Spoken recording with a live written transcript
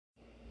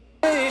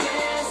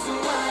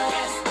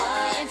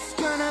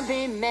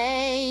be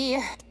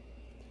May.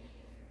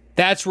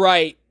 That's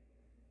right.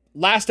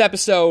 Last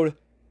episode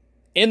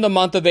in the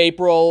month of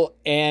April,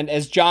 and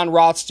as John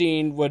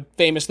Rothstein would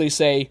famously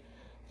say,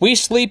 we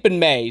sleep in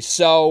May.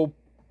 So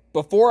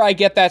before I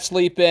get that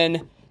sleep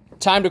in,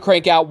 time to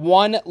crank out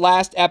one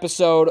last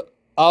episode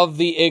of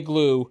the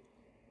Igloo.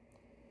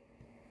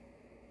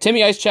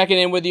 Timmy Ice checking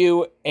in with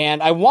you,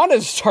 and I wanted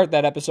to start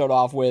that episode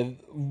off with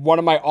one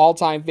of my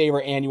all-time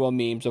favorite annual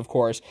memes, of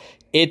course.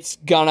 It's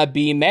gonna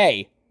be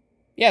May.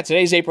 Yeah,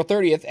 today's April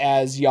 30th,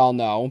 as y'all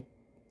know.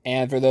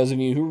 And for those of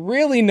you who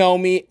really know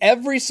me,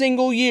 every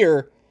single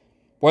year,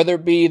 whether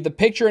it be the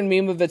picture and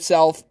meme of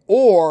itself,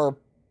 or,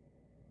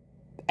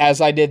 as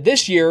I did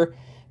this year,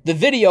 the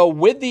video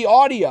with the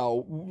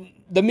audio,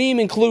 the meme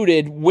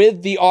included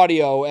with the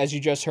audio, as you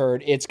just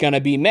heard, it's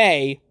gonna be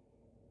May.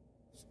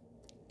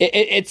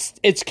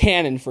 It's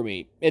canon for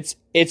me. It's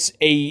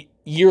a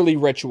yearly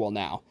ritual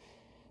now.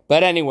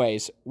 But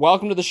anyways,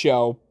 welcome to the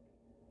show.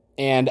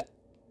 And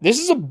this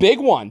is a big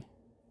one.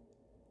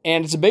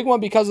 And it's a big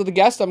one because of the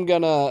guest I'm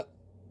going to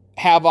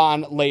have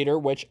on later,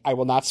 which I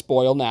will not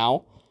spoil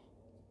now.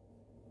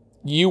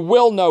 You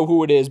will know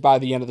who it is by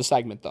the end of the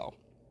segment, though.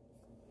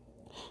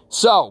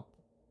 So,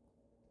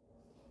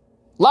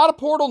 a lot of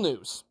portal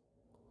news.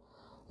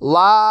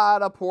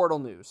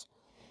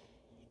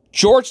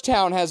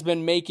 Georgetown has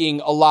been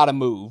making a lot of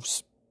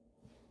moves.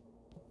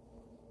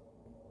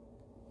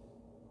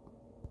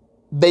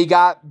 They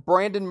got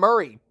Brandon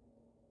Murray.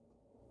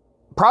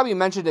 Probably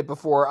mentioned it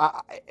before.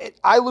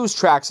 I lose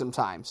track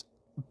sometimes.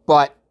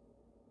 But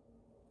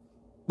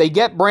they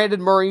get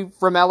Brandon Murray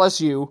from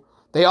LSU.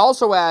 They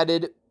also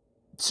added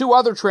two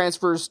other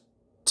transfers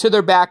to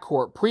their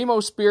backcourt. Primo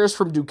Spears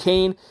from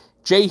Duquesne,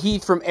 Jay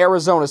Heath from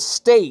Arizona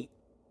State.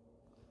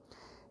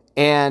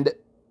 And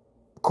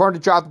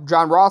according to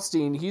John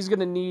Rothstein, he's going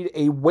to need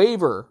a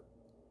waiver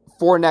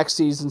for next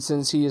season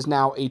since he is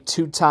now a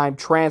two-time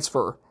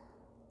transfer.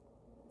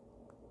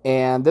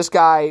 And this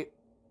guy,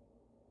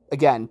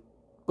 again,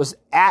 was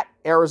at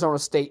Arizona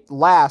State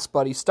last,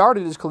 but he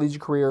started his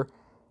collegiate career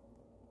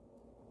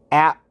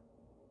at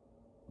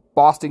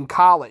Boston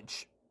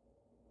College.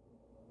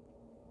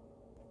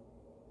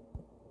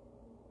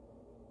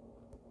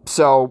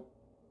 So,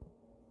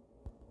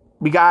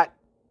 we got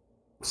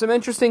some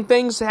interesting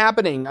things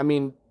happening. I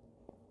mean,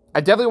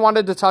 I definitely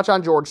wanted to touch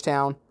on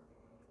Georgetown.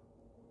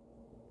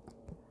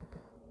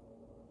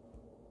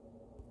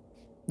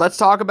 Let's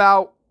talk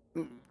about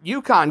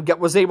UConn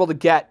was able to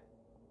get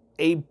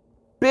a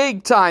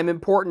big-time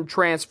important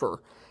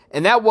transfer,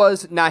 and that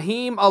was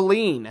Naheem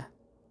Aline.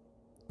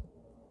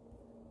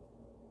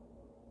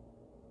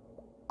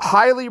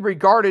 Highly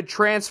regarded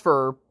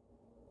transfer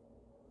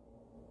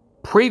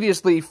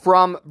previously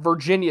from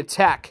Virginia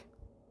Tech.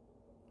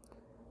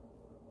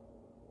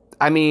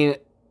 I mean,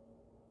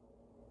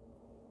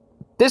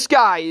 this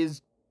guy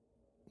is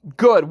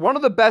good. One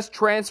of the best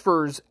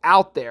transfers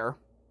out there.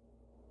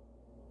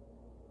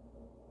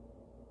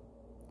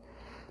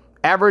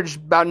 Averaged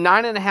about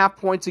 9.5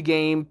 points a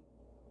game.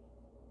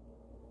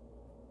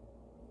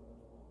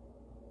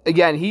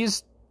 Again,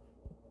 he's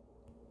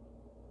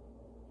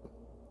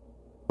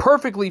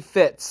perfectly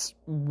fits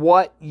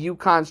what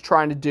UConn's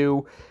trying to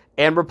do.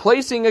 And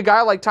replacing a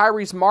guy like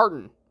Tyrese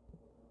Martin,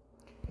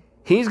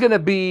 he's going to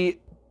be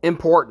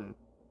important.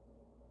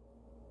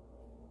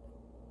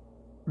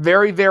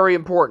 Very, very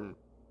important.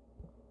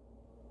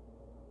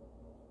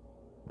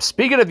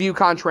 Speaking of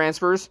UConn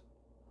transfers,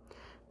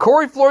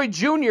 Corey Floyd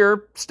Jr.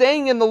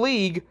 staying in the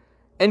league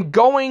and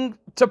going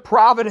to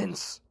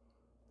Providence.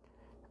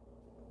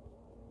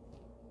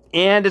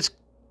 And it's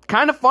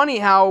kind of funny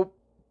how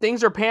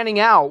things are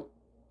panning out.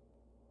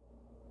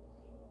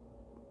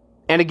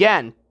 And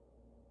again,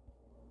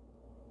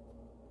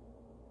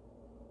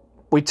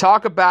 we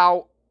talk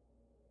about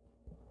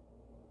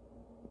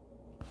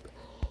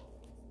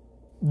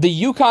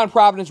the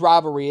UConn-Providence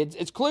rivalry.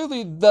 It's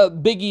clearly the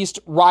Big East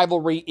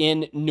rivalry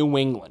in New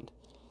England.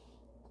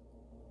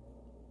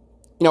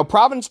 You know,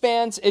 Providence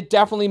fans, it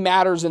definitely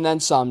matters and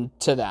then some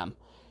to them.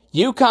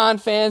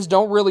 UConn fans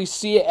don't really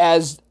see it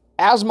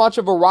as much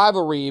of a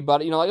rivalry,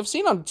 but, you know, like I've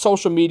seen on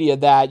social media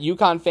that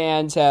UConn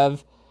fans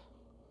have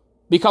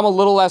become a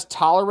little less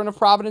tolerant of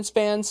Providence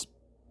fans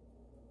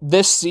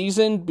this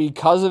season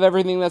because of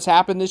everything that's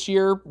happened this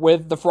year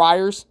with the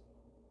Friars.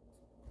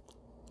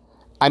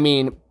 I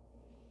mean,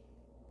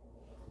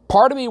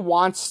 part of me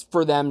wants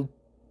for them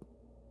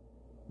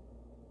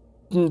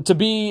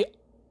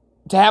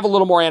to have a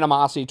little more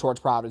animosity towards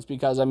Providence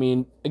because, I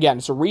mean, again,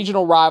 it's a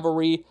regional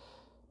rivalry,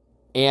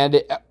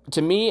 and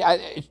to me,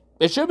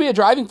 it should be a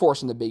driving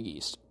force in the Big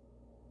East.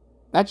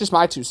 That's just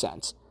my 2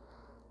 cents.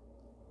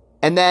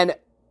 And then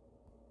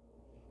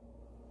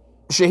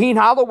Shaheen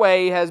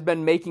Holloway has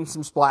been making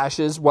some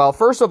splashes. Well,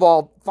 first of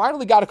all,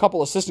 finally got a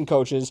couple assistant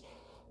coaches.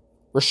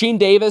 Rasheem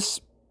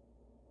Davis,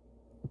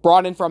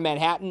 brought in from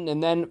Manhattan,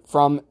 and then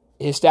from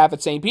his staff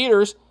at St.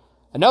 Peter's,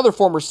 another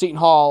former Seton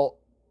Hall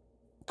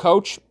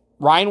coach,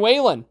 Ryan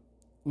Whalen,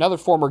 another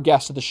former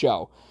guest of the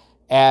show,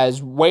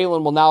 as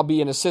Whalen will now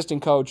be an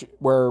assistant coach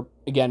where,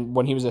 again,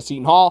 when he was at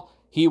Seton Hall,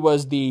 he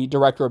was the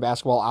director of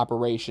basketball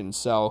operations.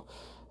 So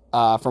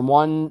from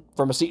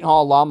a Seton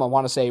Hall alum, I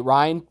want to say,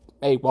 Ryan,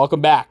 hey,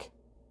 welcome back.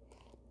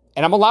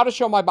 And I'm allowed to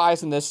show my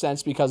bias in this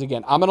sense because,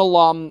 again, I'm an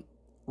alum.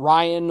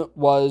 Ryan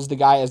was the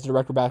guy as the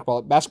director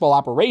of basketball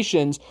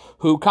operations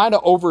who kind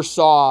of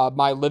oversaw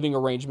my living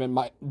arrangement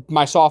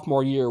my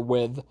sophomore year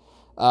with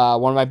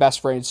one of my best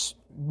friends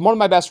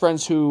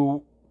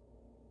who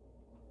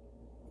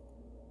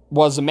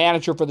was a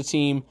manager for the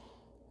team.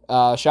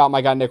 Shout out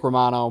my guy Nick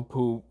Romano,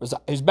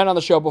 who's been on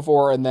the show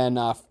before, and then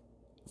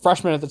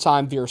freshman at the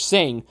time, Veer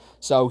Singh.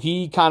 So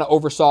he kind of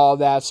oversaw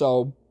that.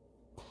 So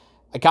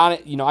I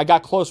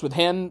got closer to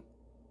him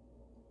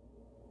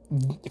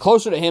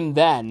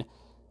then.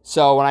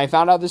 So when I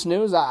found out this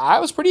news, I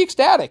was pretty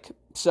ecstatic.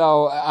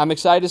 So I'm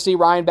excited to see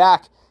Ryan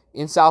back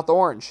in South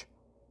Orange.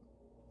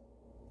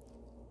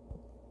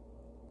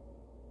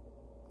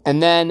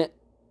 And then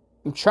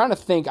I'm trying to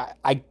think,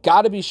 I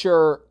got to be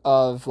sure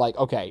of, like,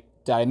 okay,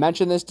 did I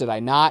mention this? Did I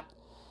not?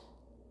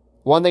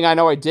 One thing I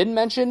know I didn't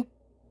mention.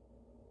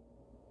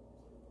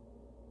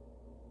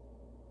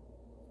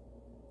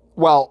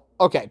 Well,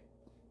 okay.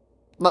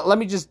 Let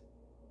me just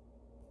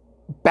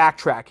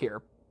backtrack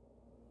here.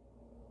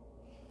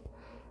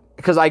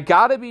 Because I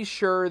got to be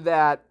sure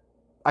that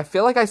I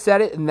feel like I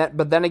said it,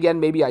 but then again,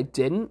 maybe I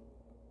didn't.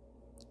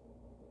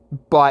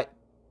 But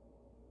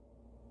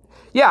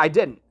yeah, I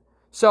didn't.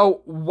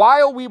 So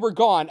while we were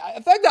gone,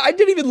 in fact, I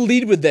didn't even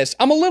lead with this.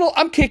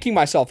 I'm kicking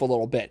myself a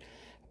little bit.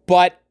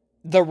 But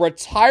the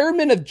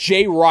retirement of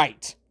Jay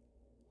Wright.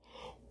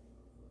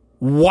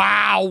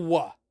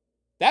 Wow.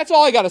 That's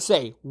all I got to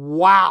say.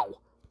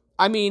 Wow.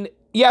 I mean,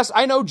 yes,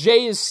 I know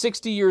Jay is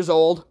 60 years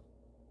old.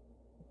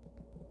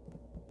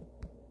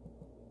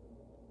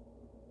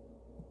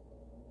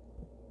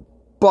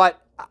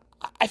 But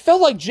I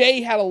felt like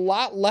Jay had a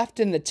lot left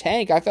in the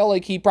tank. I felt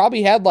like he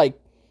probably had like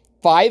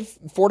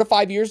 4 to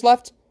 5 years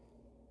left.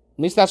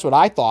 At least that's what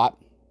I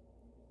thought.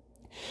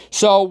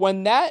 So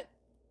when that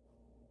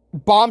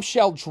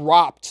bombshell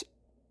dropped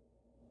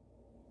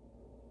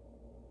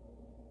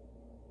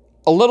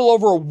a little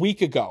over a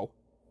week ago,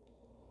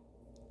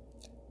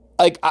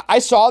 like I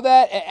saw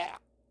that,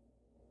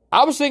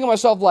 I was thinking to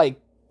myself,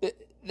 like,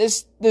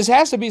 this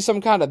has to be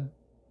some kind of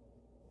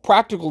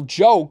practical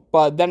joke.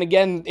 But then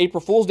again, April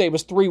Fool's Day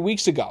was 3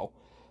 weeks ago.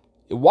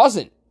 It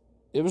wasn't.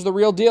 It was the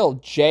real deal.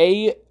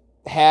 Jay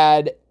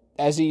had,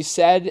 as he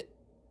said,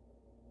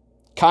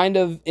 kind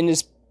of in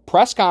his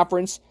press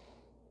conference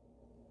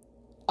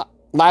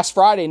last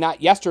Friday,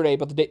 not yesterday,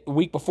 but the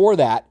week before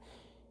that,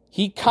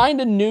 he kind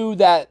of knew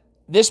that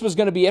this was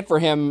going to be it for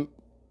him,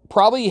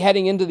 probably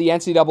heading into the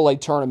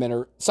NCAA tournament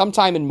or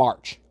sometime in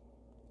March.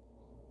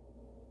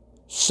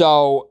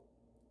 So,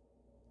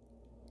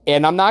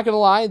 and I'm not going to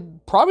lie,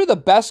 probably the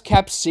best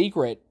kept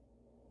secret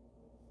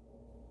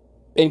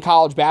in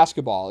college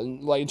basketball,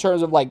 in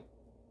terms of like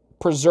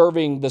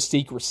preserving the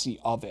secrecy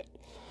of it.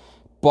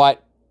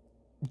 But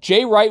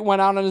Jay Wright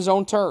went out on his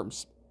own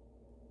terms.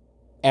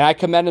 And I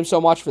commend him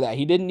so much for that.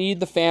 He didn't need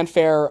the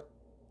fanfare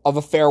of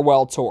a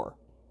farewell tour.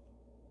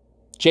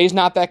 Jay's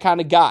not that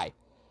kind of guy.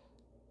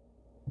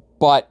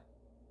 But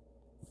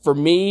for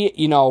me,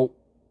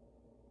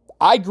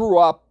 I grew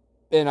up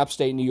in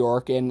upstate New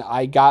York, and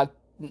I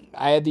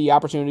had the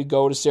opportunity to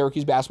go to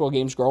Syracuse basketball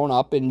games growing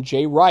up, and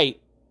Jay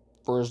Wright,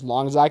 for as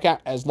long as I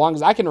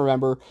can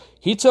remember,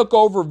 he took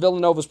over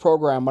Villanova's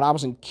program when I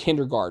was in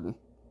kindergarten.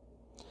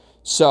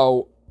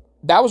 So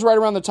that was right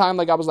around the time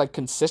I was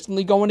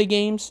consistently going to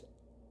games,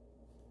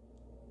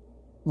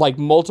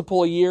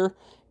 multiple a year.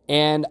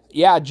 And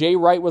yeah, Jay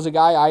Wright was a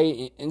guy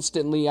I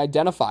instantly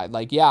identified.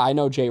 I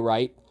know Jay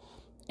Wright.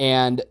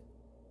 And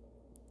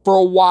for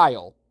a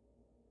while,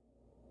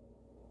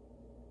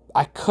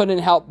 I couldn't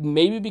help,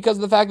 maybe because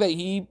of the fact that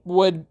he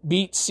would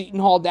beat Seton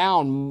Hall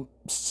down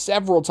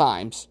several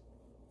times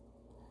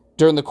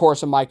during the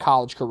course of my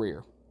college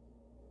career.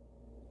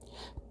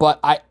 But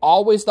I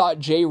always thought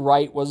Jay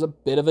Wright was a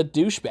bit of a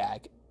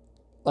douchebag,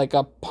 like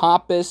a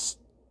pompous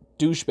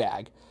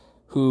douchebag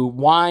who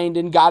whined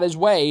and got his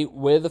way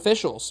with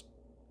officials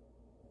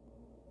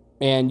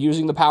and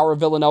using the power of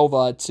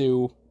Villanova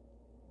to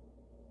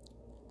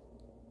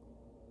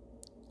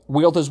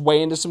wield his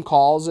way into some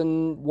calls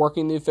and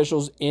working the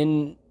officials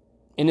in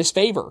his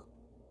favor.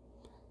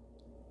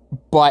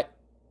 But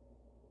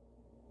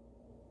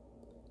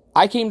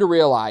I came to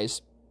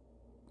realize,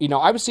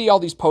 I would see all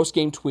these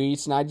post-game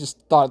tweets, and I just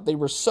thought they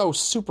were so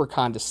super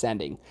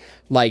condescending.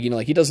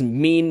 He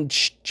doesn't mean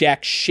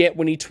jack shit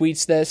when he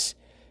tweets this.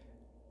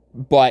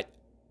 But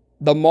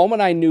the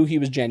moment I knew he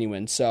was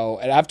genuine,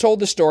 and I've told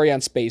the story on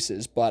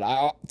Spaces,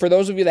 but for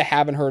those of you that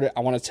haven't heard it,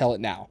 I want to tell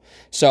it now.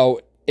 So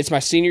it's my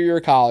senior year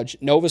of college.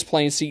 Nova's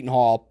playing Seton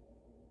Hall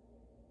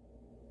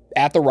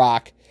at the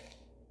Rock,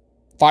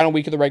 final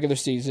week of the regular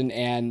season,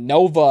 and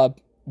Nova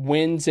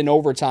wins in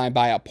overtime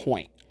by a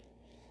point.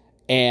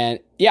 And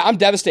yeah, I'm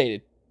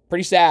devastated.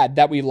 Pretty sad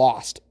that we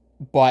lost.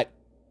 But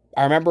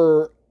I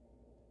remember,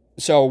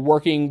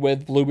 working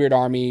with Bluebeard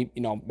Army,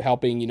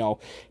 helping,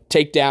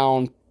 take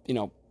down,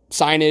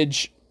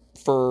 signage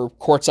for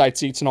courtside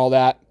seats and all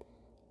that.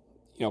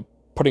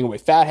 putting away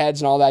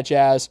fatheads and all that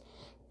jazz.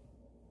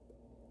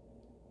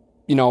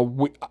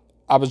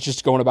 I was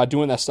just going about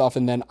doing that stuff,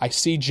 and then I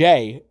see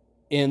Jay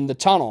in the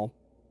tunnel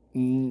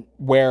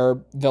where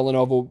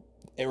Villanova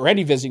or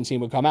any visiting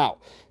team would come out.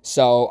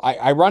 So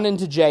I run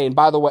into Jay, and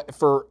by the way,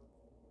 for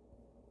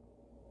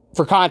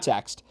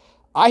context,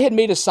 I had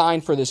made a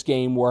sign for this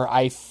game where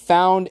I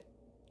found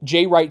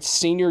Jay Wright's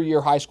senior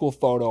year high school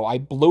photo. I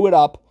blew it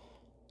up,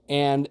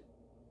 and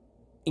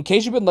in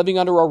case you've been living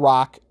under a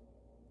rock,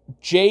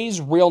 Jay's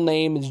real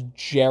name is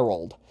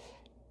Gerald.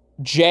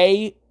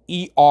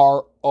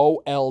 Jerold.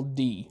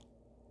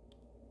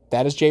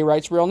 That is Jay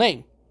Wright's real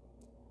name.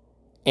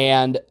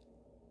 And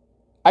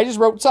I just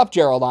wrote, "What's up,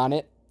 Gerald?" on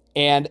it.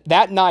 And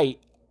that night,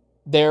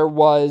 there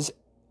was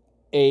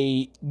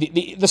the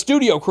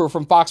studio crew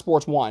from Fox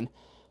Sports 1,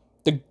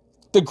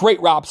 the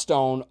great Rob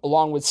Stone,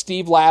 along with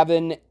Steve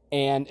Lavin,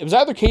 and it was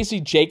either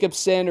Casey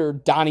Jacobson or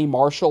Donnie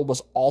Marshall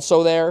was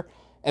also there,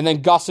 and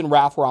then Gus and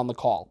Raph were on the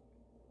call.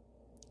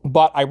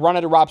 But I run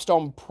into Rob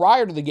Stone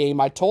prior to the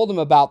game. I told him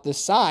about this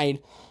sign,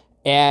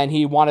 and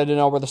he wanted to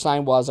know where the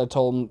sign was. I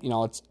told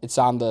him, it's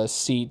on the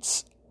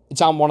seats.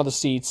 It's on one of the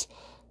seats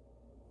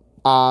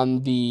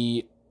on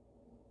the,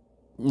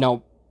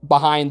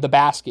 behind the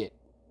basket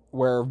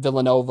where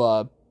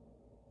Villanova,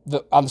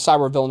 on the side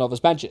where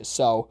Villanova's bench is.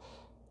 So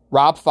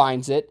Rob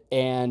finds it,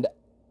 and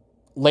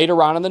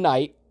later on in the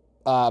night,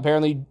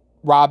 apparently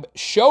Rob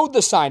showed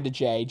the sign to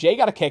Jay. Jay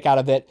got a kick out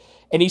of it,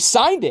 and he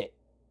signed it.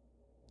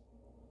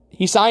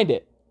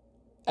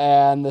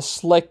 And the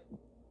slick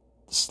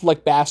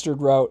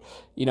bastard wrote,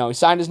 he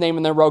signed his name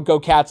and then wrote "Go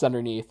Cats"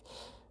 underneath.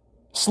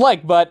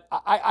 Slick, but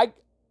I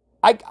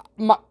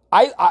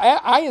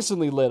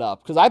instantly lit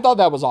up because I thought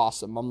that was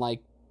awesome. I'm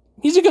like,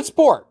 he's a good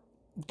sport,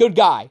 good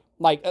guy.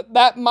 Like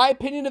that, my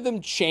opinion of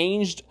him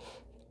changed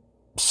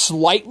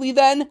slightly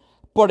then,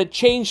 but it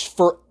changed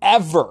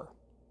forever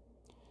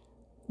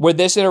with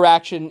this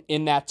interaction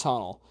in that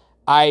tunnel.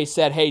 I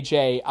said, "Hey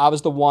Jay, I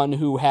was the one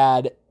who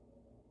had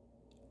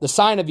the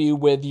sign of you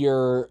with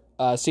your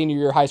senior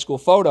year high school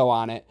photo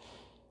on it."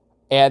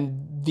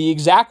 And the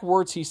exact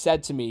words he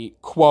said to me,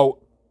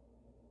 quote,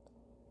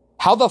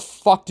 "How the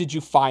fuck did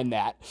you find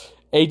that?"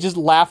 And he just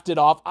laughed it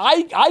off.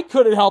 I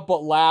couldn't help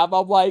but laugh.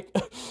 I'm like,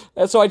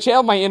 and so I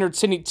channeled my inner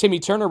Timmy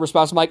Turner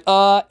response. I'm like,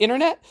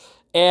 internet?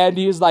 And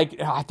he was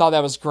like, "I thought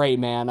that was great,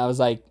 man." I was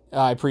like,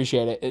 "I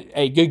appreciate it.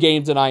 Hey, good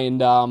game tonight,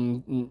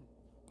 and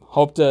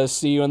hope to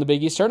see you in the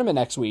Big East tournament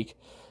next week."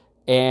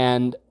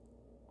 And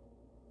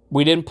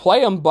we didn't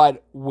play them,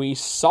 but we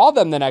saw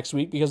them the next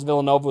week because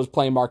Villanova was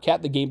playing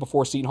Marquette the game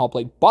before Seton Hall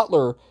played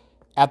Butler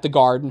at the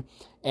Garden.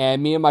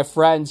 And me and my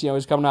friends, he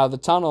was coming out of the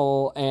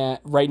tunnel and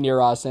right near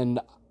us,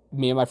 and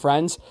me and my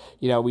friends,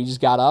 we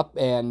just got up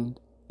and,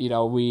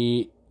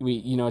 we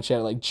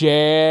chatted like,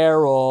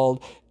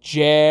 Gerald.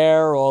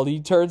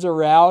 He turns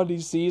around, he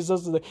sees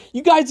us, and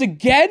you guys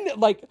again?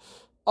 Like,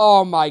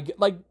 oh my,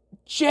 like,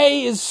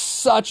 Jay is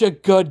such a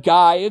good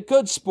guy, a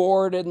good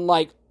sport, and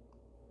like,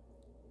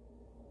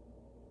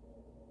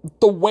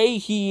 the way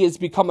he has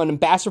become an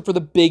ambassador for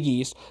the Big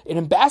East, an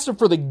ambassador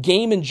for the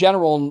game in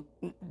general,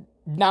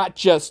 not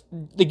just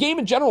the game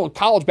in general in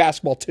college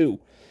basketball too.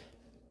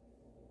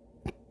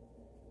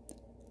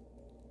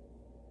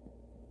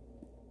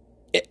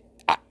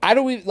 I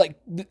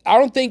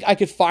don't think I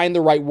could find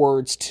the right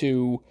words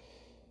to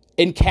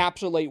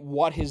encapsulate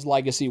what his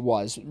legacy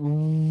was.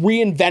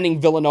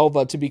 Reinventing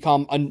Villanova to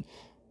become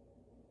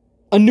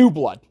a new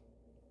blood.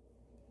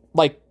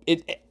 Like,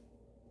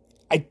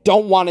 I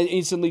don't want to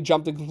instantly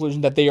jump to the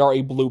conclusion that they are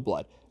a blue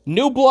blood.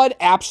 New blood,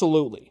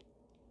 absolutely.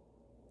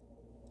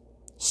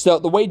 So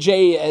the way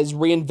Jay has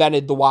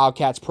reinvented the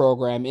Wildcats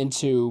program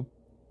into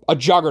a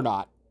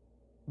juggernaut,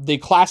 the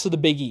class of the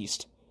Big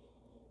East,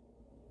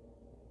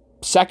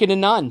 second to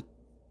none.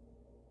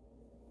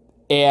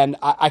 And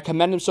I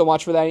commend him so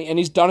much for that. And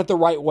he's done it the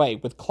right way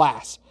with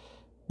class.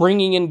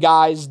 Bringing in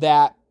guys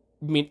that,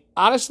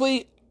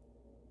 honestly,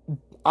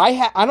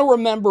 I don't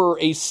remember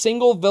a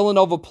single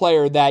Villanova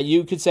player that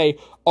you could say,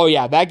 "Oh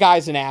yeah, that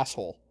guy's an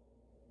asshole."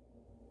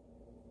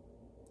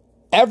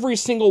 Every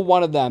single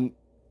one of them,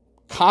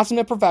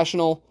 consummate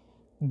professional,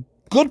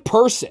 good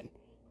person.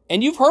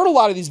 And you've heard a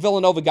lot of these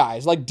Villanova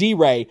guys, like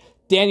D-Ray,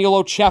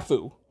 Daniel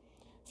Ochefu,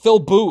 Phil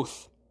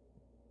Booth,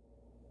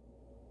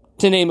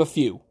 to name a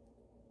few.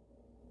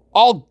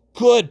 All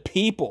good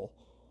people.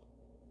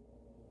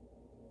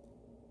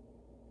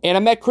 And I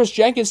met Chris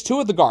Jenkins,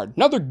 too, at the Garden.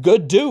 Another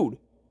good dude.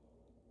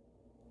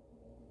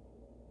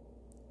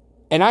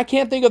 And I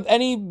can't think of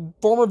any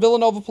former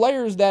Villanova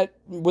players that,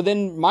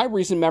 within my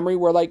recent memory,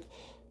 were like,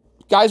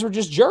 guys were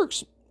just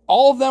jerks.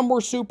 All of them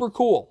were super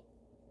cool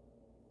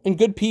and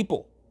good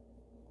people.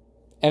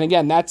 And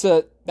again, that's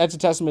a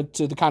testament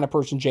to the kind of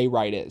person Jay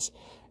Wright is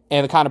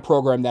and the kind of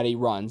program that he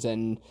runs.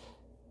 And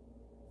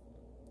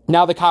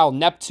now that Kyle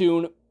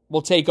Neptune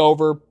will take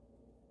over,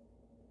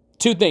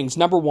 two things.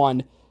 Number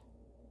one,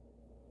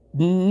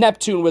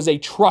 Neptune was a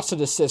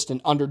trusted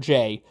assistant under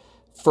Jay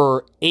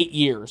for 8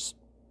 years.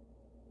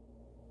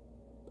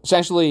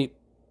 Essentially,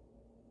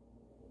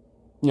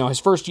 His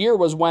first year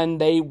was when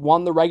they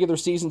won the regular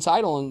season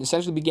title and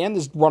essentially began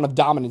this run of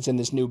dominance in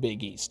this new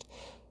Big East,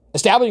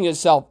 establishing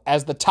itself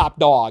as the top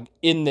dog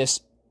in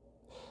this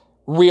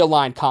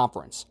realigned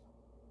conference.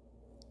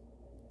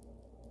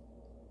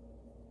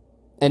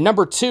 And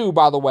number 2,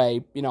 by the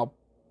way,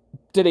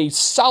 did a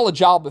solid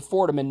job at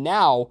Fordham, and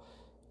now,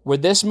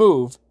 with this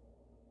move,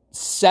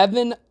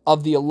 7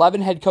 of the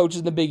 11 head coaches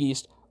in the Big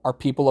East are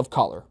people of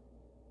color.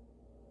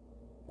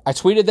 I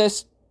tweeted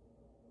this.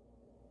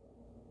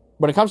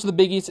 When it comes to the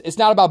Big East, it's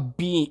not about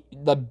be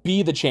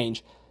the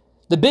change.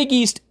 The Big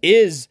East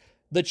is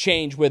the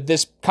change with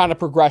this kind of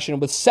progression,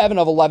 with 7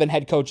 of 11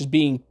 head coaches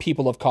being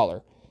people of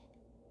color.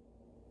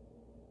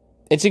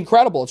 It's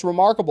incredible. It's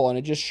remarkable, and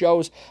it just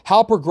shows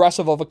how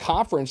progressive of a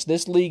conference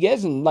this league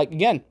is. And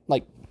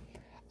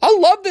I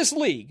love this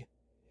league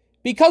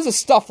because of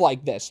stuff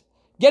like this.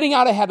 Getting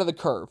out ahead of the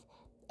curve.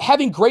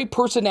 Having great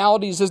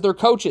personalities as their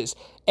coaches.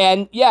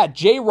 And yeah,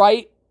 Jay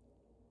Wright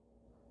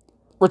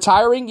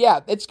retiring,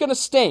 it's going to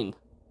sting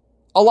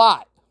a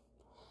lot.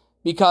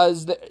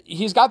 Because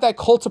he's got that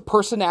cult of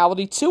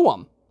personality to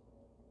him.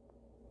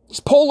 He's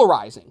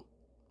polarizing.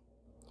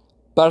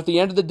 But at the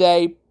end of the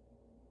day,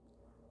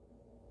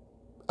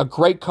 a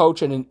great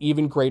coach and an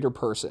even greater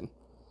person.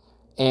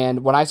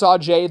 And when I saw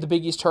Jay at the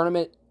Big East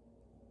tournament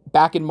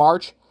back in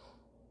March,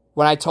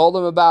 when I told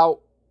him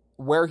about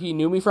where he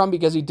knew me from,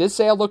 because he did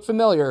say I looked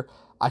familiar,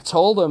 I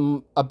told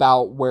him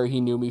about where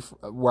he knew me,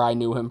 where I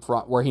knew him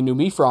from, where he knew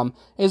me from.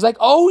 And he's like,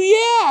 "Oh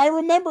yeah, I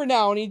remember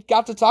now." And he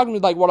got to talking to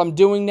me like what I'm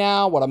doing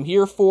now, what I'm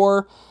here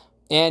for,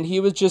 and he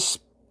was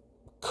just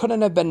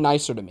couldn't have been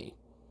nicer to me.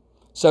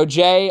 So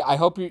Jay, I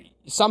hope you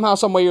somehow,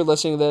 some way you're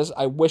listening to this.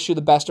 I wish you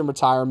the best in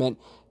retirement.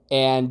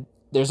 And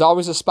there's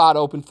always a spot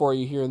open for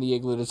you here in the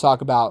Igloo to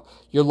talk about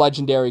your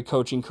legendary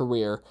coaching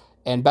career.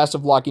 And best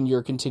of luck in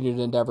your continued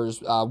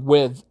endeavors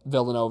with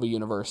Villanova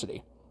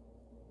University.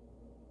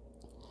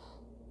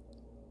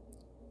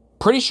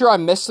 Pretty sure I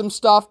missed some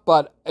stuff,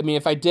 but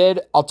if I did,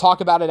 I'll talk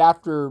about it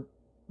after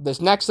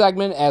this next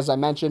segment. As I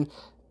mentioned,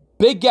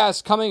 big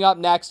guest coming up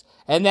next,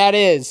 and that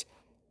is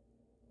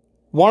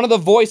one of the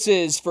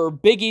voices for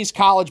Big East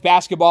college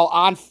basketball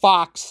on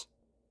Fox.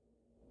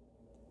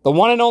 The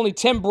one and only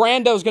Tim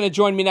Brando is going to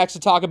join me next to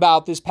talk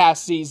about this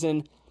past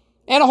season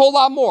and a whole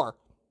lot more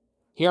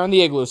here on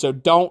the Igloo, so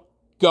don't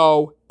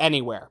go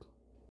anywhere.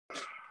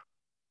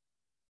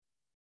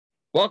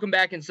 Welcome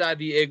back inside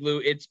the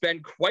Igloo. It's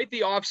been quite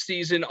the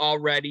offseason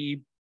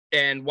already,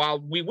 and while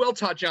we will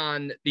touch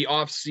on the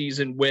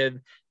offseason with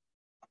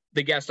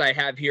the guest I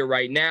have here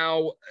right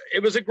now,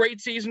 it was a great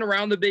season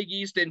around the Big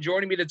East, and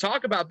joining me to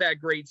talk about that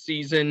great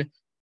season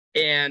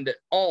and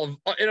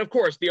of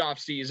course the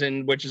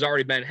offseason, which has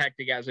already been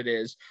hectic as it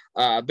is,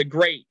 the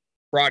great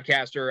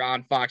broadcaster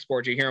on Fox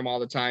Sports. You hear him all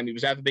the time. He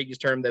was at the Big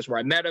East tournament. That's where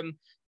I met him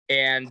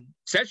and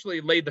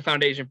essentially laid the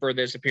foundation for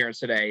this appearance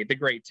today, the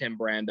great Tim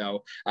Brando.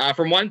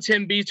 From one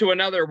Tim B to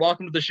another,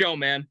 welcome to the show,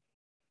 man.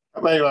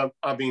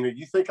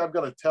 You think I'm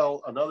going to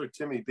tell another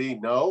Timmy B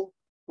no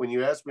when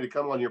you ask me to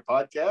come on your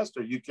podcast?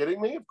 Are you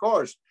kidding me? Of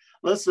course.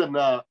 Listen,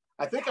 I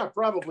think I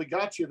probably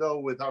got you, though,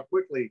 with how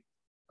quickly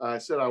I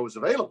said I was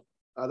available.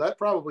 That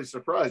probably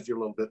surprised you a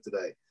little bit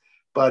today.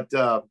 But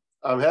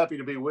I'm happy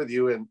to be with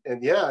you.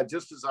 And yeah,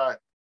 just as I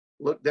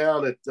look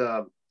down at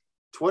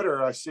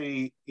Twitter, I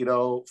see,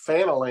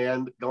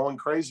 Fanaland going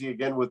crazy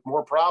again with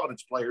more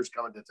Providence players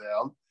coming to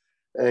town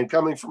and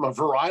coming from a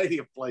variety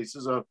of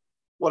places. A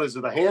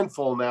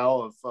handful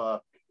now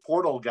of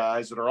portal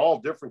guys that are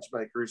all difference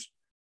makers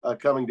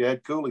coming to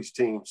Ed Cooley's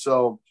team.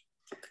 So,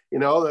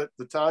 that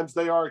the times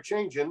they are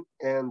changing.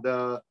 And,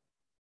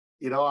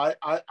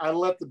 I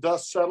let the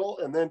dust settle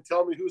and then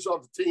tell me who's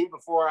on the team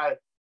before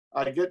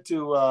I get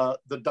to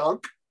the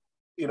dunk,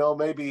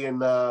 maybe in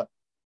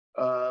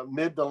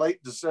mid to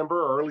late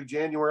December or early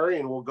January,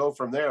 and we'll go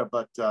from there.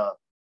 But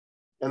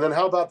and then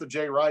how about the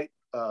Jay Wright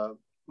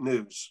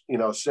news,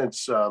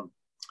 since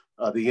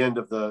the end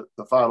of the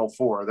Final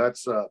Four?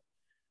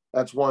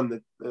 That's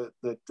one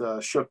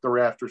that shook the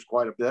rafters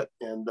quite a bit.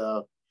 And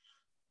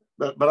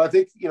but I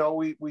think,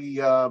 we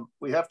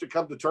have to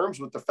come to terms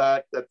with the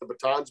fact that the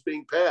baton's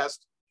being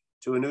passed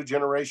to a new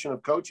generation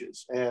of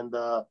coaches. And,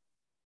 a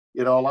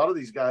lot of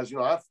these guys,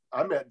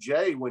 I met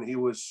Jay when he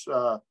was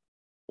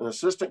an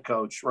assistant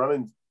coach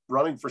running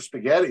for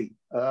spaghetti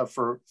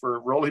for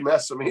Rolly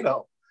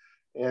Massimino,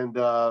 and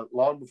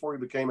long before he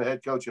became a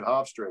head coach at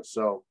Hofstra.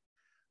 So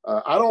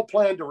I don't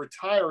plan to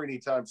retire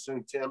anytime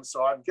soon, Tim.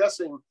 So I'm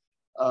guessing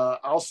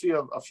I'll see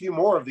a few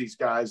more of these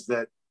guys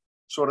that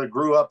sort of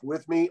grew up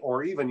with me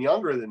or even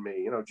younger than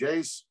me.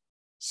 Jay's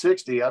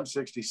 60, I'm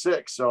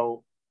 66.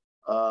 So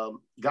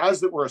guys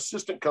that were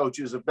assistant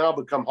coaches have now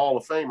become Hall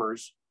of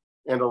Famers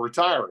and are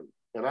retiring,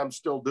 and I'm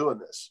still doing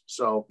this.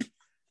 So,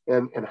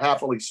 and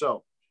happily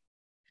so.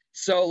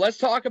 So let's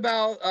talk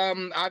about,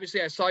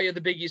 obviously I saw you at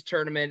the Big East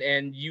tournament,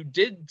 and you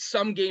did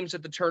some games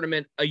at the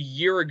tournament a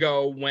year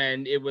ago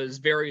when it was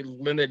very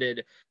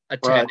limited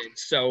attendance. Right.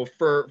 So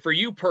for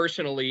you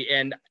personally,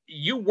 and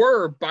you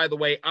were, by the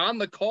way, on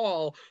the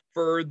call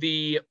for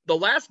the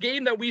last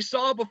game that we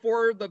saw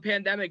before the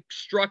pandemic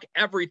struck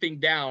everything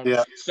down.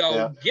 Yeah. So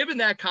Yeah. given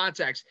that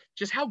context,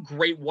 just how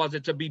great was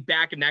it to be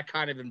back in that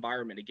kind of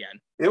environment again?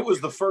 It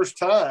was the first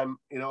time,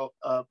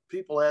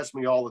 people ask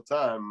me all the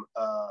time,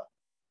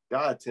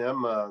 God,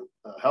 Tim,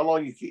 how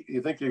long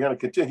you think you're going to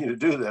continue to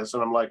do this?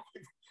 And I'm like,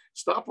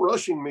 stop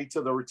rushing me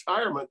to the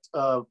retirement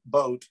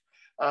boat.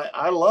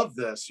 I love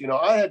this.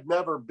 I had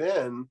never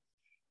been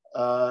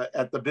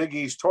at the Big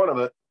East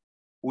tournament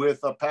with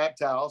a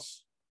packed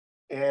house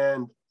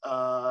and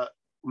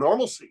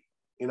normalcy.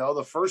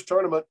 The first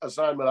tournament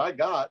assignment I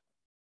got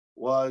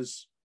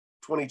was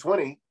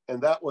 2020, and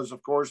that was,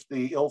 of course,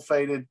 the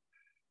ill-fated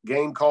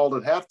game called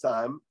at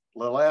halftime,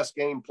 the last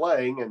game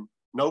playing, and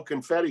no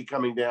confetti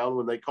coming down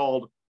when they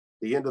called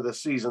the end of the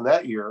season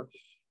that year.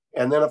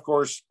 And then, of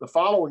course, the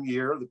following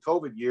year, the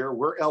COVID year,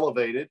 we're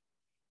elevated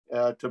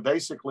to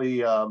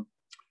basically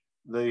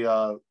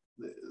the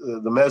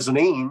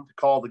mezzanine to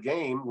call the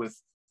game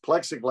with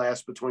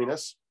plexiglass between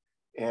us.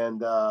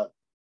 And, other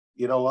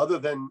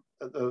than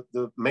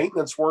the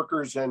maintenance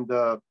workers and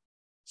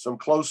some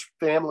close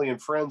family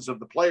and friends of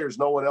the players,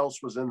 no one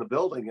else was in the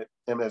building at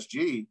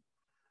MSG.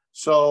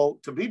 So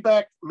to be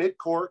back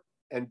mid-court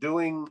and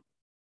doing,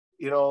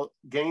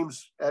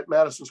 games at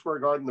Madison Square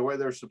Garden the way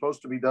they're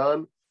supposed to be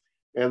done,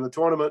 and the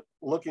tournament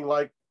looking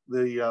like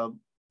the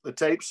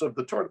tapes of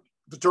the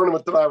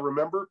tournament that I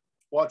remember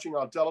watching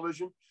on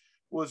television,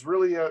 was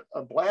really a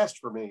blast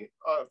for me.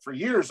 For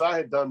years, I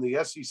had done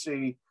the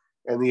SEC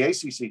and the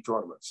ACC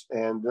tournaments.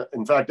 And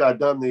in fact, I'd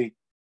done the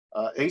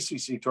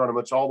ACC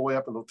tournaments all the way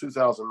up until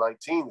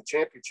 2019, the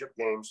championship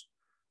games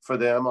for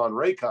them on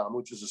Raycom,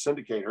 which is a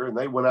syndicator. And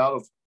they went out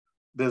of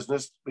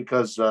business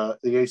because the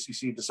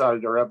ACC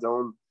decided to have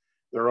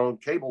their own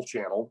cable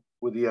channel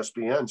with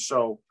ESPN.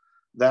 So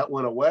that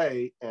went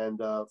away, and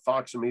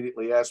Fox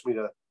immediately asked me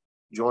to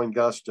join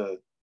Gus to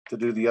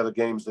do the other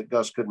games that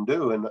Gus couldn't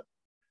do. And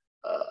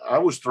I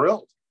was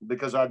thrilled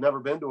because I'd never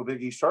been to a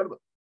Big East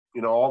tournament,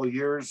 all the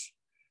years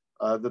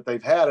that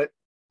they've had it.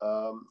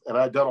 And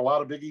I'd done a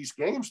lot of Big East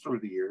games through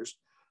the years,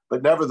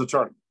 but never the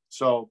tournament.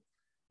 So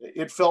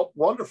it felt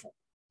wonderful,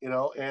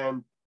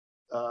 and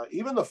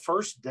even the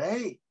first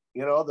day,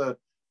 the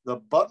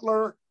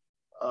Butler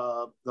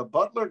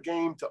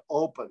game to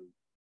open,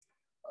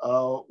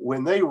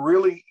 when they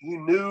really,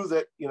 you knew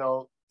that,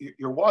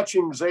 you're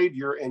watching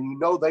Xavier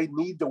and they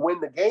need to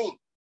win the game.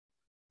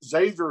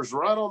 Xavier's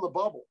right on the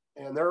bubble,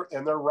 and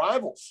they're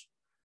rivals,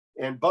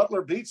 and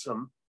Butler beats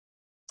them.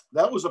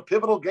 That was a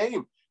pivotal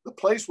game. The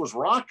place was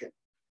rocking,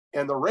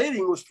 and the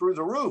rating was through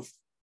the roof.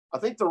 I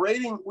think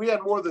we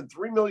had more than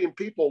 3 million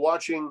people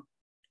watching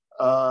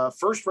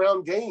first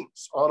round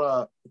games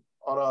on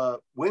a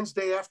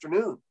Wednesday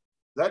afternoon.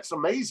 That's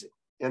amazing.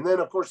 And then,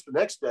 of course, the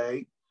next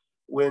day,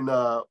 when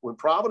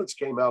Providence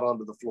came out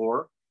onto the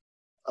floor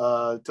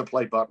to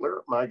play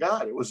Butler, my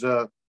God, it was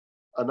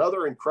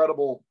another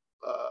incredible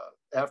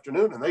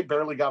afternoon, and they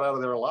barely got out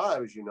of there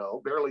alive, as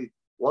barely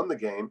won the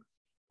game.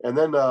 And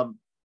then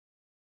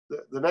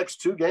the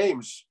next two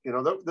games,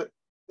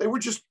 they were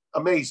just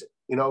amazing.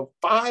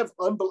 I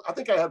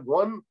think I had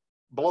one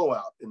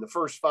blowout in the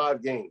first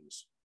 5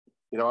 games.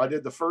 I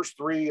did the first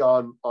 3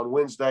 on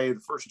Wednesday, the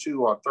first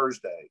 2 on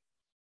Thursday,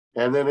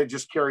 and then it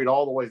just carried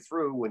all the way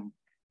through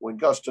when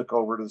Gus took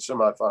over to the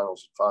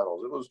semifinals and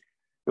finals.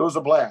 It was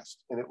a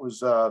blast, and it was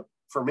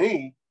for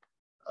me,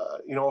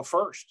 a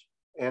first.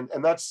 And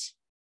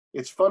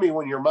it's funny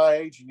when you're my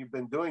age and you've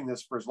been doing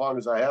this for as long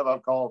as I have.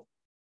 I've called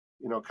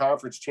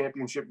conference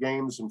championship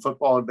games in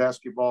football and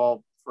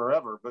basketball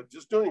forever, but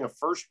just doing a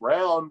first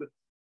round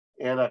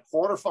and a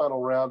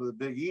quarterfinal round of the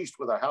Big East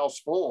with a house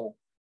full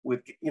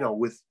with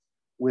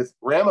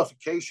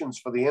ramifications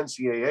for the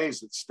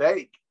NCAAs at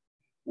stake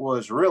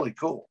was really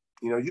cool.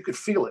 You could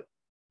feel it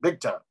big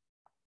time.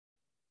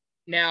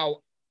 Now,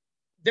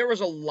 there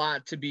was a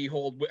lot to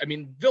behold. I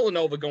mean,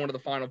 Villanova going to the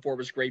Final Four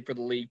was great for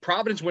the league.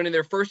 Providence winning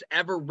their first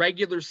ever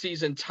regular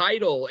season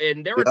title,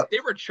 and they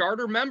were a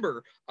charter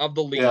member of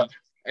the league. Yeah.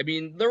 I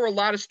mean, there were a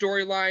lot of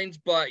storylines,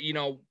 but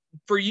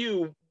for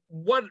you,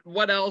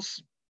 what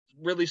else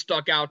really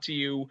stuck out to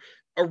you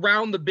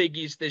around the Big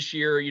East this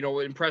year?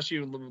 Impressed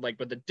you like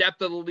with the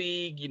depth of the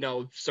league?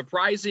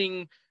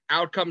 Surprising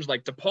outcomes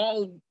like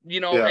DePaul,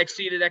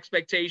 exceeded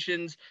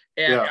expectations,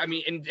 and I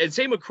mean, and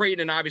same with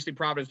Creighton and obviously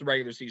Providence, the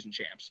regular season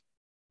champs.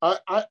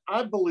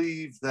 I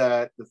believe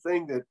that the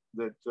thing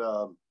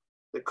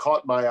that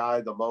caught my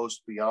eye the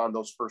most beyond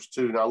those first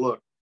 2. Now,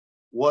 look,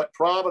 what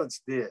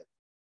Providence did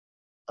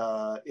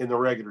in the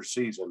regular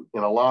season,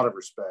 in a lot of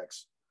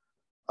respects,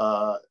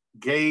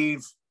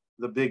 gave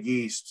the Big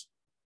East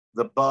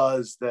the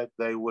buzz that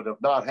they would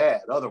have not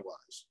had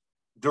otherwise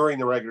during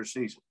the regular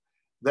season.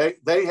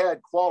 They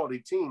had quality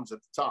teams at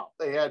the top.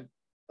 They had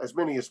as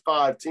many as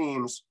 5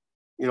 teams,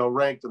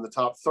 ranked in the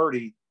top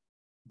 30.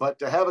 But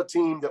to have a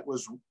team that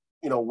was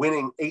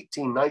winning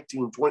 18,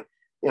 19, 20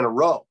 in a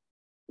row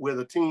with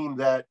a team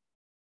that,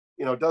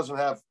 doesn't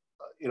have,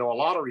 a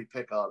lottery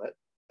pick on it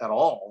at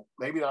all,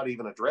 maybe not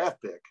even a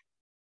draft pick,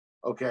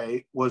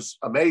 okay, was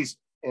amazing.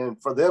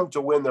 And for them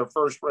to win their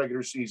first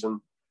regular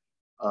season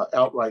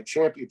outright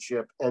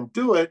championship and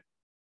do it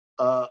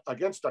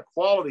against a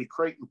quality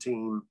Creighton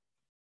team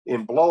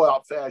in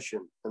blowout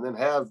fashion, and then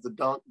have the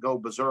dunk go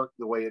berserk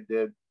the way it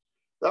did,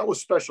 that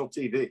was special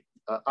TV.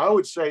 I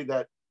would say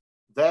that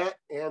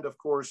and, of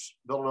course,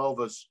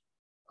 Villanova's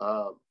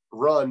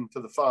run to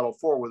the Final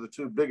Four were the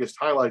two biggest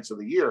highlights of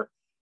the year.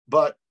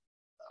 But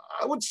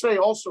I would say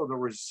also the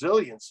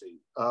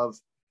resiliency of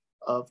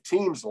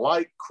teams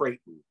like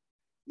Creighton,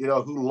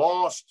 who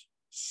lost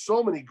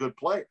so many good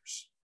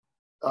players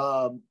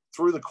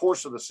through the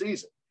course of the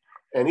season.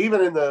 And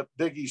even in the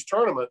Big East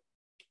tournament,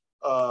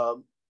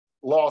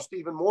 lost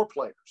even more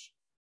players.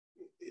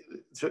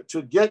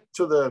 To get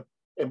to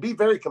and be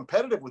very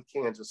competitive with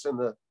Kansas in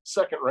the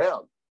second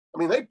round. I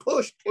mean, they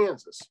pushed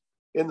Kansas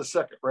in the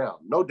second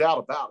round, no doubt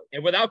about it.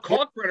 And without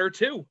Kalkbrenner,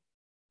 too.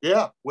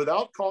 Yeah,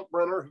 without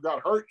Kalkbrenner, who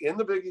got hurt in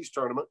the Big East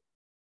tournament.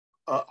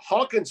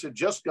 Hawkins had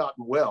just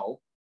gotten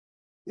well.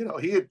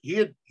 He had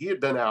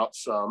been out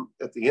some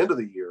at the end of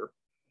the year.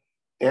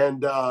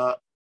 And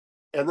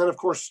then, of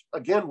course,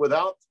 again,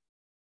 without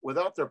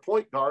their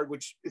point guard,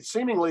 which it's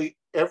seemingly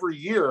every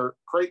year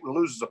Creighton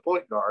loses a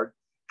point guard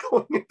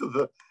going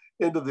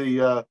into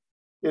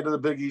the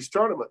Big East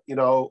tournament.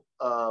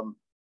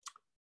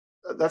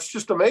 That's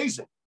just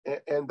amazing.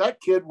 And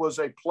that kid was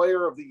a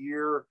player of the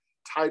year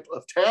type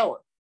of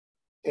talent.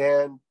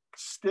 And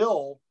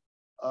still,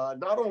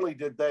 not only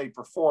did they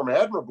perform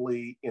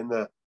admirably in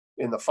the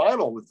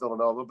final with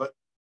Villanova, but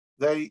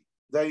they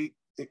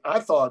I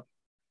thought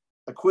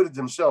acquitted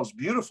themselves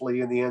beautifully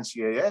in the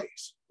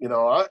NCAAs.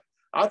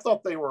 I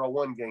thought they were a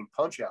one-game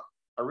punch-out.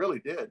 I really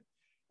did.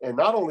 And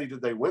not only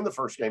did they win the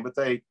first game, but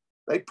they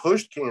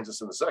pushed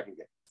Kansas in the second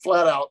game,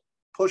 flat out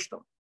pushed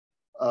them.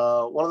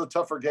 One of the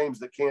tougher games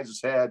that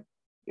Kansas had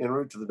en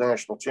route to the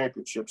national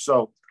championship.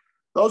 So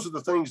those are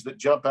the things that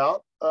jump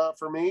out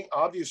for me.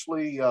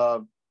 Obviously,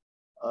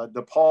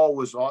 DePaul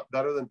was a lot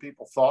better than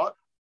people thought,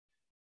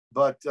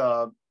 but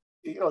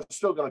it's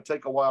still going to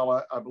take a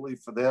while, I believe,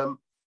 for them.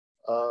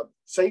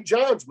 St.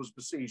 John's was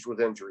besieged with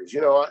injuries.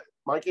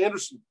 Mike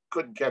Anderson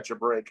couldn't catch a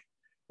break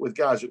with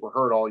guys that were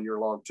hurt all year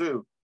long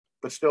too,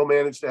 but still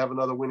managed to have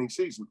another winning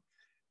season.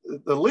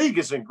 The league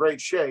is in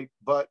great shape,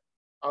 but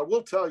I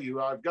will tell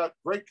you, I've got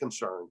great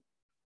concern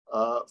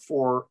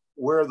for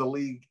where the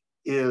league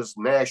is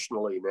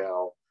nationally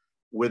now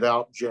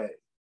without Jay.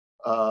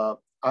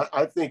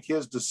 I think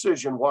his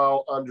decision,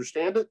 while I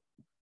understand it,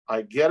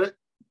 I get it.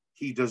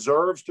 He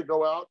deserves to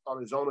go out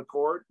on his own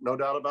accord, no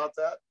doubt about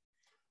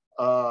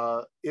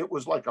that. It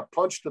was like a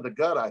punch to the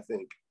gut, I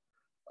think,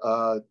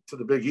 to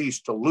the Big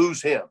East to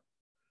lose him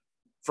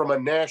from a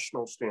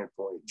national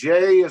standpoint.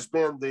 Jay has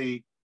been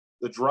the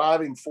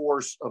driving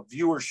force of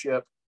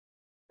viewership,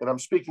 and I'm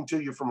speaking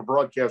to you from a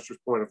broadcaster's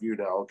point of view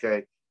now,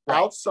 okay?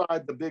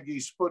 Outside the Big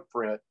East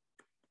footprint,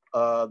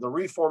 the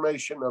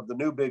reformation of the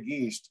new Big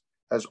East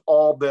has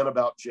all been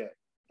about Jay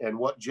and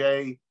what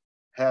Jay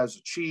has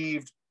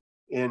achieved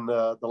in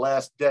the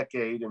last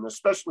decade, and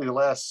especially the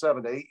last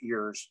 7 to 8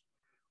 years,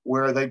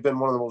 where they've been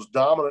one of the most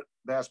dominant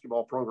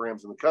basketball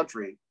programs in the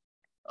country.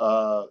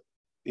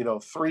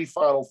 3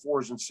 Final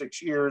Fours in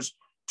 6 years,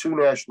 2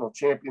 national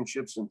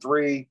championships in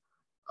 3.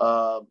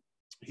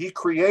 He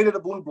created a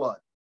blue blood.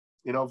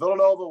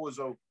 Villanova was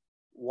a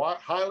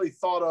highly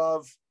thought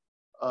of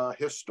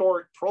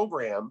historic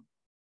program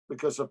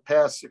because of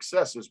past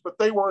successes, but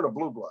they weren't a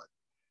blue blood.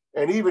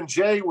 And even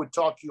Jay would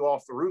talk you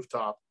off the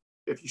rooftop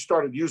if you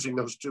started using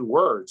those 2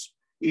 words,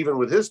 even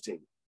with his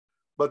team.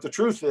 But the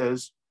truth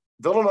is,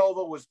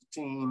 Villanova was the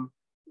team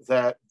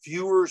that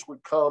viewers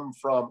would come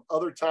from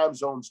other time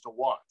zones to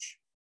watch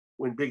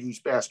when Big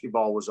East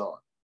basketball was on.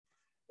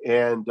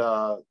 And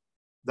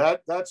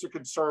that's a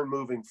concern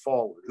moving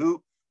forward.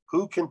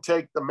 Who can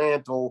take the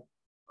mantle?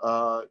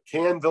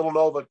 Can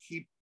Villanova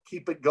keep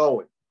it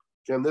going?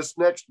 Can this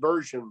next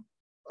version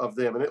of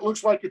them? And it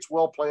looks like it's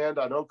well planned.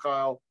 I know,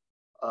 Kyle.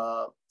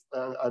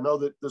 I know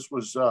that this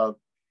was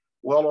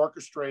well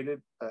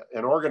orchestrated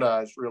and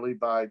organized, really,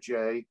 by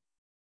Jay.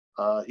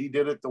 He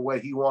did it the way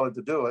he wanted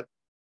to do it.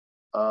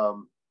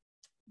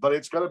 But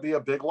it's going to be a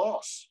big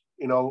loss,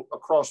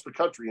 across the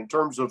country in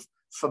terms of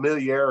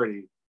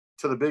familiarity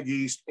to the Big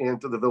East and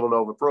to the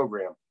Villanova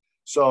program.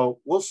 So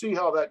we'll see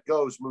how that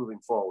goes moving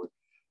forward.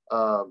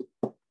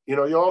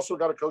 You also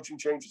got a coaching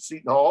change at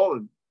Seton Hall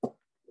and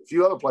a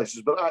few other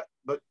places, but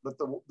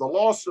the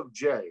loss of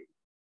Jay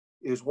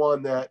is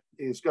one that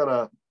is going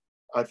to,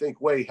 I think,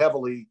 weigh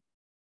heavily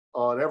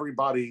on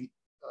everybody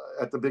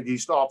at the Big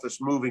East office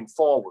moving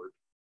forward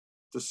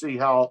to see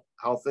how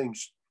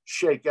things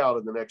shake out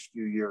in the next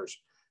few years.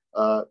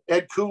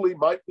 Ed Cooley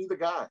might be the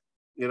guy,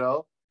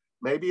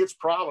 maybe it's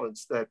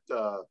Providence that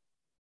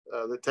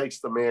takes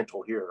the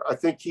mantle here. I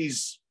think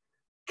he's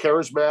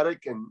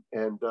charismatic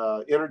and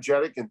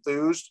energetic,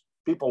 enthused.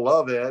 People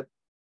love Ed.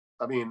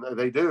 I mean,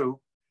 they do.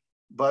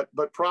 but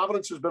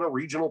Providence has been a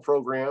regional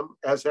program,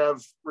 as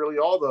have really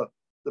all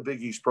the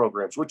Big East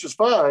programs, which is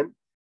fine.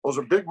 Those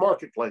are big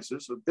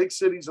marketplaces, big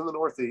cities in the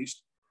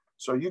Northeast.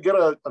 So you get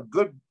a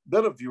good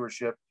bit of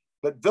viewership.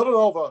 But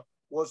Villanova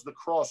was the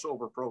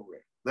crossover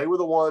program. They were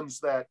the ones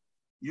that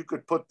you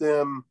could put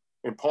them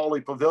in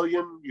Pauley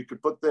Pavilion. You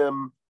could put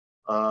them,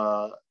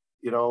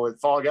 at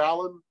Fog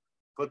Allen,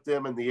 put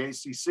them in the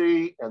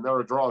ACC, and they're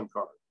a drawing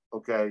card.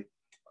 Okay.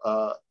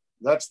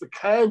 That's the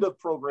kind of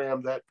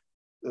program that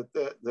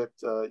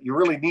you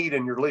really need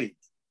in your league.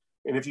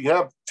 And if you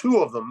have two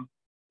of them,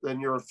 then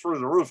you're through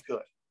the roof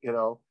good,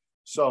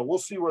 So we'll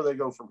see where they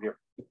go from here.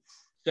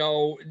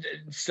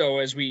 So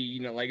as we,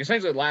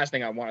 essentially the last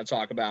thing I want to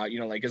talk about,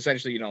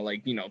 essentially,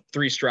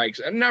 three strikes,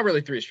 not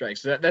really three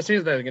strikes. That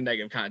seems like a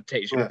negative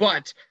connotation, yeah.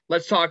 But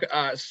let's talk.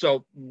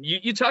 So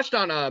you touched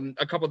on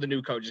a couple of the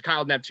new coaches,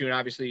 Kyle Neptune,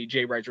 obviously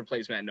Jay Wright's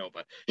replacement at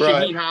Nova.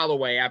 Right. Shaheen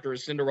Holloway, after a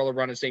Cinderella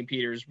run in St.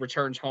 Peter's,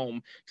 returns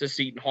home to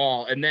Seton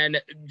Hall. And then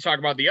talk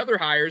about the other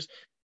hires,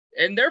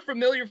 and they're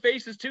familiar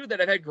faces too that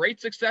have had great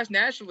success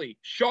nationally.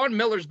 Sean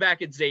Miller's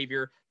back at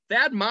Xavier.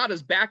 Thad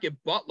Matta's back at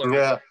Butler.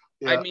 Yeah.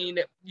 Yeah. I mean,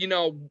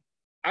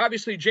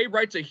 obviously Jay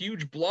Wright's a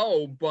huge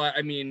blow, but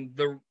I mean,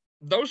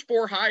 those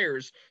four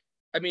hires,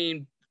 I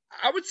mean,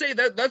 I would say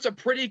that's a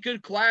pretty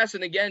good class.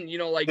 And again, we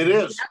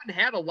haven't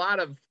had a lot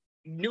of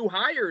new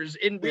hires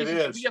in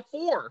recent. We have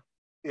four.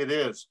 It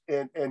is.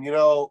 And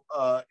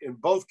in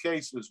both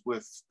cases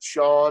with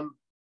Sean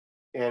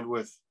and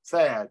with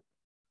Thad,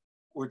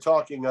 we're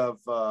talking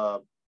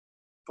of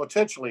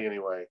potentially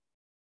anyway,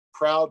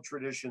 proud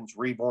traditions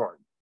reborn.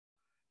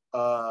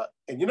 And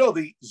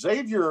the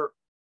Xavier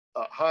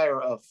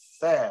hire of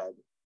Thad,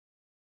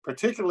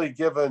 particularly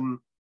given,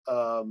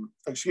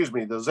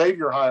 the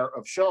Xavier hire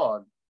of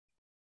Sean,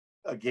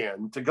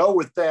 again, to go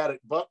with Thad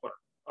at Butler,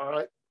 all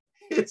right,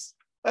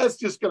 that's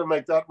just going to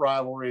make that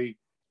rivalry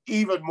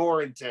even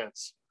more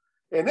intense.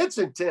 And it's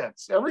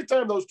intense. Every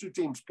time those two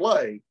teams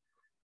play,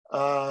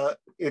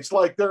 it's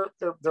like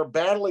they're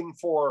battling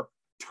for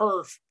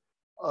turf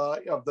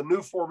of the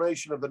new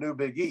formation of the new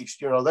Big East.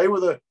 They were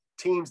the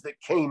teams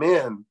that came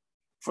in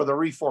for the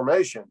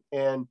reformation,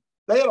 and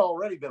they had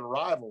already been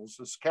rivals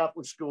as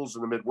Catholic schools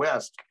in the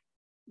Midwest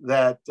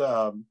that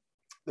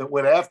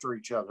went after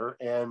each other.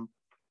 And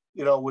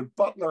when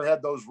Butler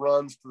had those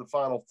runs to the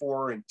Final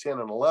Four in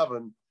 10 and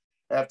 11,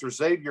 after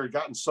Xavier had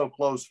gotten so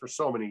close for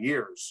so many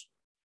years,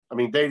 I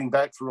mean, dating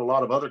back through a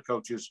lot of other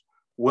coaches,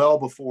 well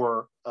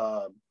before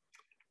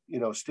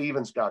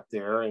Stevens got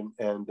there, and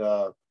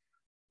I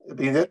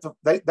mean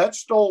that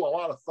stole a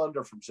lot of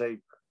thunder from Xavier,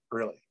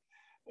 really,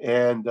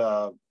 and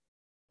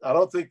I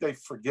don't think they've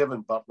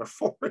forgiven Butler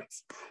for it.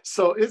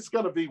 So it's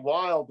going to be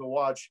wild to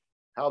watch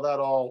how that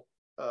all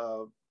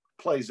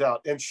plays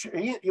out. And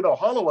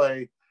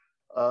Holloway,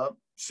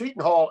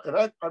 Seton Hall,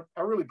 and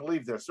I really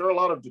believe this. There are a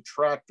lot of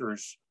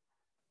detractors,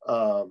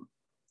 to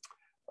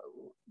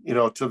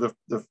the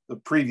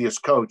previous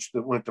coach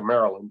that went to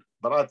Maryland,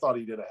 but I thought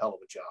he did a hell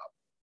of a job.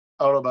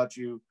 I don't know about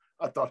you.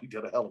 I thought he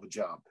did a hell of a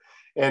job.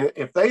 And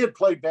if they had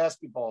played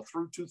basketball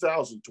through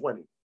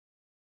 2020,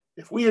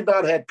 if we had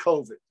not had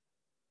COVID,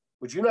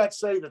 would you not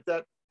say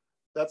that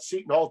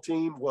Seton Hall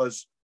team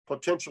was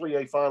potentially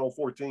a Final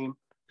Four team?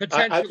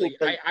 Potentially.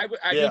 I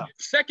mean,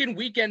 second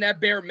weekend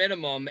at bare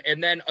minimum.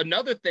 And then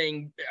another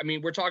thing, I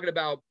mean, we're talking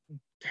about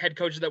head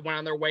coaches that went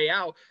on their way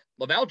out.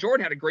 LaVall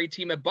Jordan had a great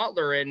team at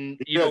Butler, and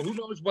who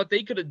knows what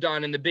they could have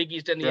done in the Big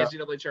East and the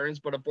NCAA tournaments,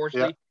 but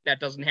unfortunately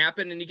that doesn't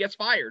happen, and he gets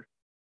fired.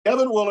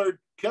 Kevin Willard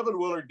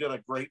did a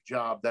great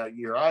job that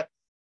year.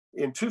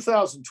 In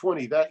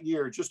 2020, that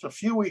year, just a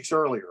few weeks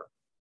earlier,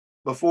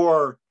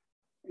 before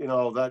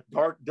that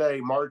dark day,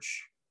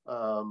 March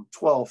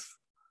 12th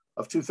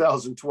of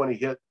 2020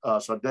 hit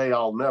us, a day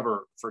I'll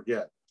never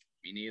forget.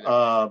 Me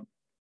neither.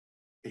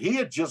 He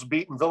had just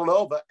beaten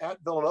Villanova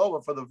at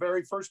Villanova for the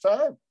very first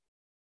time.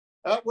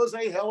 That was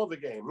a hell of a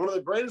game. One of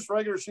the greatest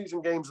regular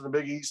season games in the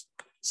Big East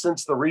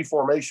since the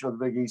reformation of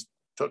the Big East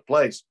took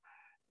place.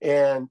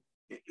 And,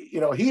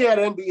 he had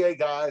NBA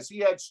guys. He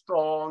had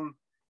strong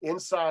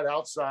inside,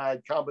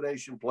 outside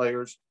combination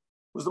players.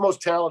 It was the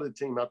most talented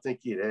team I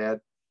think he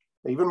had.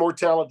 Even more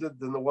talented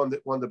than the one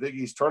that won the Big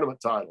East tournament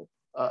title.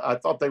 I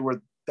thought they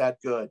were that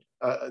good.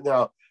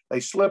 Now, they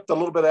slipped a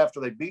little bit after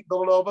they beat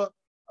Villanova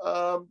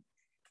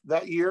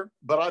that year,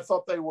 but I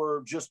thought they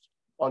were just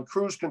on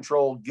cruise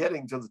control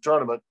getting to the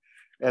tournament.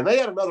 And they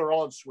had another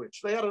on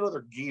switch. They had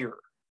another gear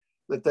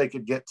that they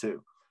could get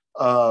to.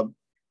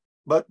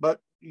 But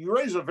you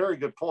raise a very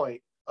good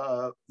point.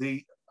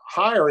 The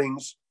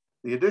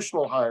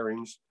additional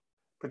hirings,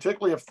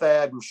 particularly of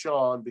Thad and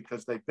Sean,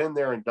 because they've been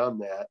there and done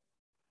that,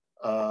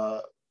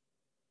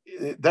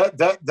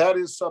 that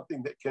is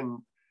something that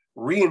can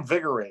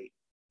reinvigorate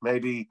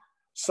maybe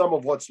some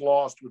of what's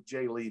lost with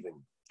Jay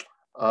leaving.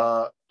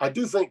 I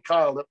do think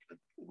Kyle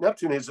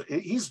Neptune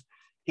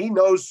he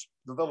knows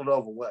the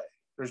Villanova way.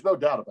 There's no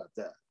doubt about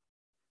that.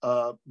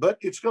 But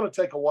it's going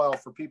to take a while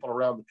for people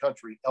around the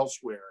country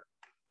elsewhere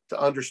to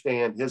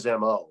understand his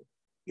MO.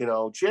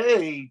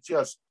 Jay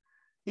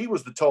he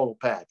was the total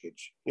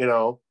package.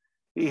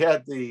 He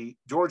had the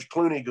George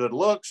Clooney good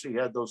looks. He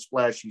had those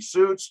flashy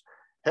suits.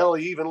 Hell,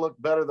 he even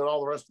looked better than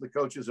all the rest of the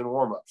coaches in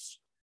warmups.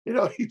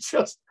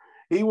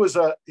 He was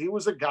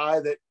a guy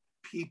that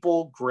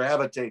people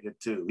gravitated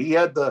to. He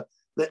had the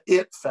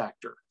it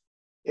factor,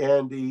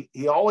 and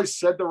he always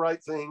said the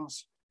right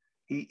things.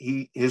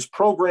 His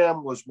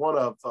program was one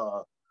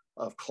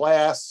of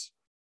class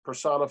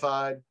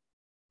personified.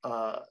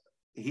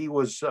 He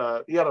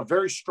had a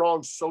very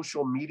strong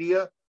social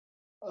media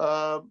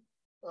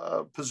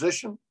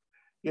position.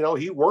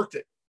 He worked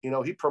it.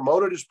 He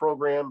promoted his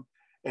program,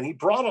 and he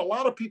brought a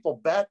lot of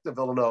people back to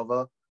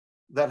Villanova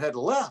that had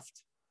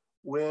left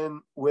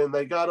when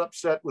they got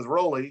upset with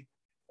Rowley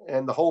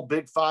and the whole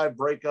Big Five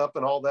breakup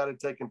and all that had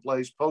taken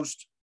place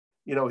post,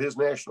 his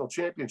national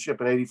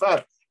championship in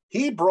 '85.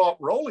 He brought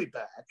Rowley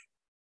back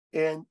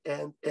and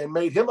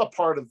made him a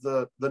part of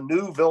the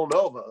new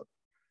Villanova,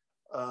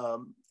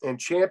 and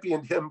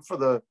championed him for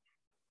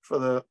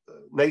the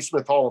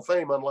Naismith Hall of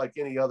Fame, unlike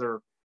any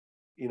other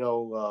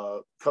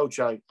coach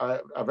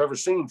I've ever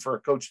seen for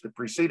a coach that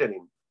preceded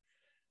him.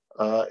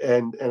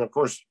 And of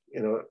course,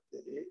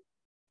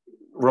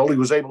 Rowley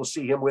was able to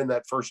see him win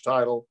that first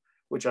title,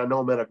 which I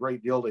know meant a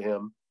great deal to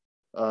him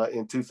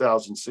in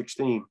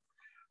 2016.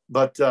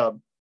 But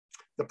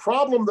the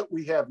problem that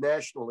we have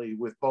nationally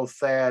with both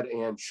Thad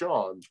and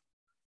Sean,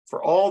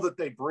 for all that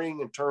they bring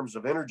in terms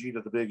of energy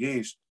to the Big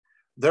East,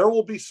 there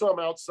will be some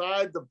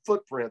outside the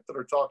footprint that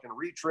are talking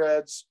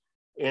retreads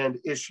and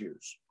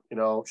issues.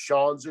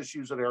 Sean's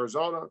issues at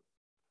Arizona,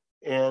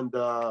 and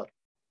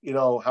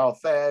how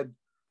Thad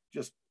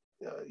just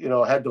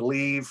had to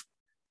leave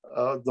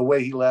the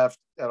way he left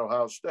at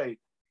Ohio State.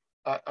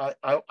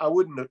 I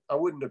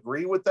wouldn't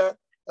agree with that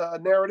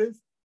narrative,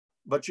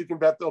 but you can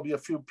bet there'll be a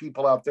few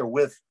people out there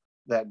with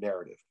that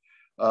narrative.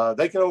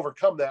 They can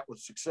overcome that with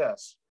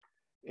success,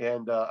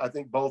 and I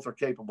think both are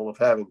capable of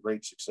having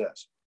great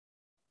success.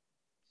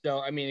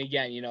 So,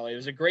 again, it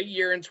was a great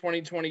year in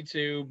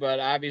 2022, but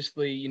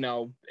obviously,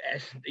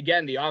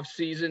 again, the off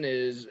season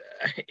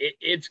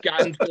it's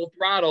gotten full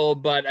throttle,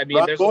 but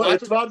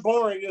it's not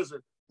boring, is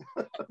it?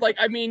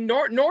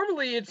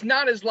 Normally it's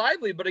not as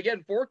lively, but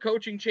again, 4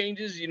 coaching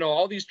changes,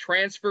 all these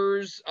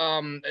transfers,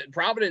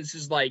 Providence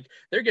is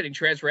they're getting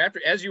transferred after,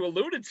 as you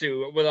alluded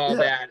to with all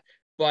that,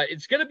 but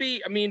it's going to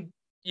be,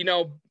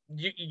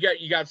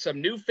 you got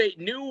some new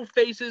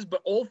faces,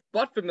 but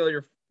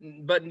familiar,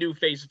 but new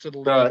faces to the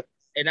league. Right.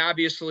 And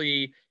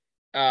obviously,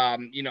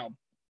 the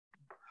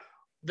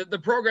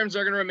programs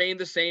are going to remain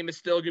the same. It's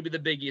still going to be the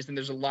Big East, and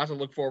there's a lot to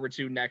look forward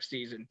to next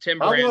season. Tim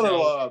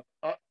Brando.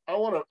 I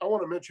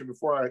want to mention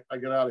before I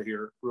get out of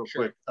here real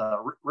quick,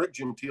 Rick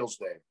Gentile's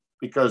name,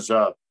 because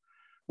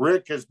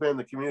Rick has been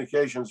the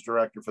communications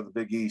director for the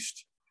Big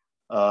East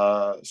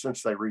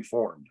since they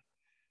reformed.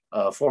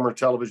 Former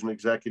television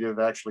executive,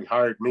 actually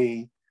hired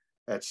me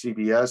at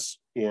CBS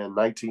in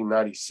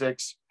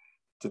 1996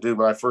 to do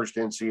my first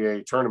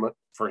NCAA tournament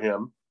for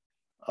him.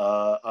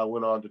 I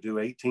went on to do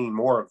 18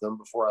 more of them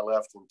before I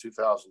left in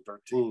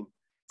 2013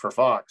 for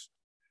Fox.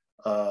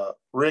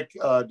 Rick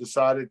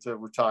decided to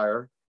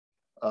retire,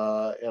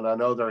 and I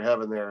know they're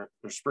having their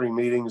spring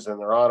meetings and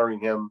they're honoring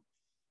him,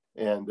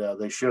 and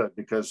they should,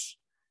 because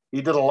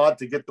he did a lot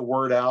to get the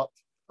word out.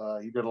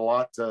 He did a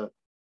lot to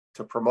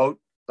promote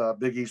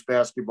Big East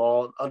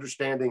basketball,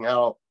 understanding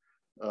how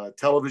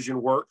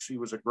television works. He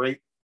was a great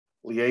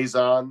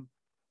liaison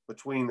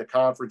between the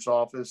conference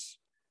office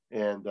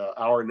and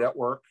our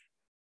network,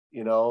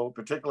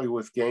 particularly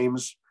with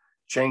games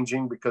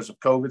changing because of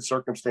COVID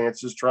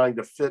circumstances, trying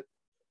to fit,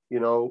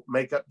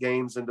 make up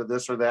games into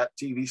this or that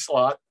TV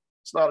slot.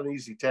 It's not an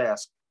easy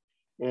task.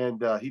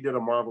 And he did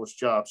a marvelous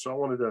job. So I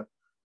wanted to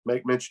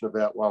make mention of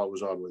that while I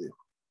was on with you.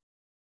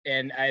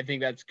 And I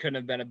think that couldn't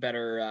have been a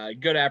better,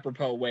 good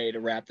apropos way to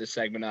wrap this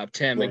segment up.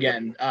 Tim,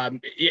 again,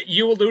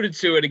 you alluded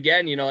to it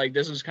again,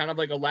 this was kind of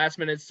like a last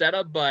minute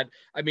setup, but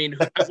I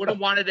wouldn't have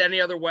wanted it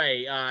any other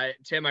way.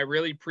 Tim, I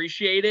really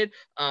appreciate it.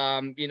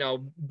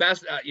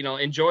 Best,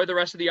 enjoy the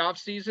rest of the off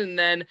season.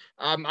 Then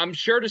I'm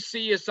sure to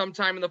see you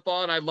sometime in the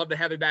fall, and I'd love to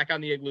have you back on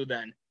the Igloo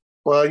then.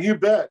 Well, you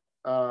bet.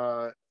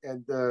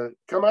 And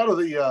come out of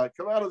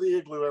the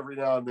Igloo every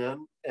now and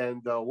then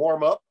and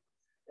warm up.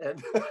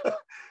 And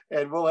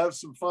and we'll have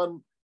some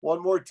fun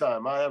one more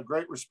time. I have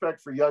great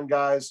respect for young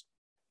guys,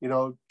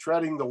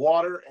 treading the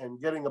water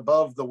and getting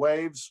above the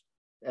waves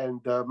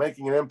and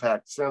making an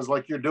impact. Sounds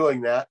like you're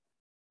doing that,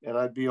 and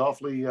I'd be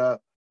awfully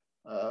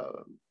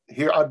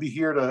here. I'd be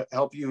here to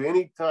help you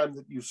anytime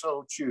that you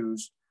so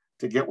choose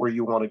to get where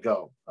you want to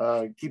go.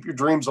 Keep your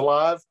dreams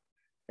alive,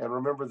 and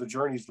remember, the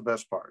journey's the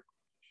best part.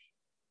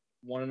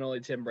 One and only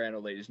Tim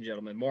Brando, ladies and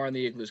gentlemen. More on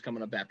the Igloo is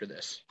coming up after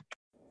this.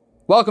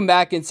 Welcome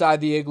back inside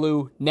the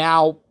Igloo.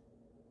 Now,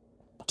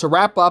 to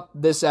wrap up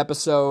this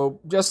episode,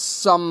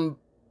 just some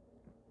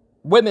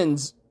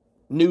women's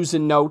news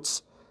and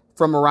notes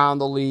from around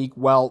the league.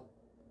 Well,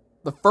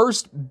 the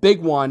first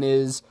big one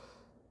is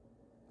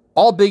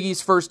all Big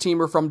East first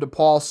teamer from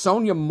DePaul,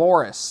 Sonia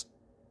Morris.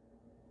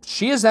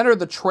 She has entered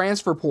the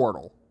transfer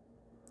portal.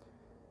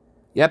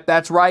 Yep,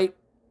 that's right.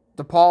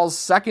 DePaul's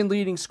second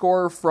leading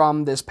scorer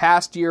from this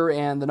past year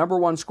and the number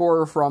one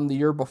scorer from the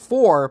year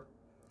before.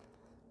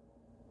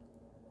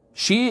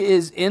 She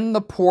is in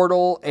the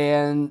portal,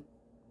 and,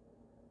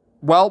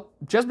 well,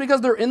 just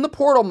because they're in the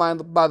portal,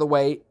 by the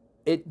way,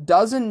 it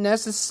doesn't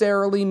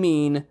necessarily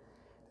mean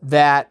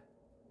that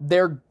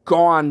they're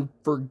gone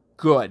for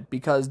good,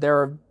 because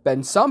there have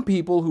been some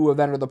people who have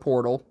entered the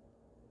portal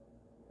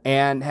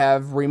and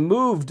have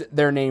removed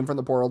their name from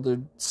the portal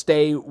to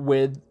stay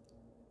with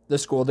the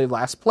school they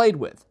last played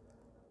with.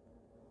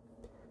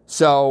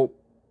 So,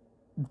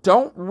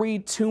 don't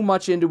read too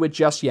much into it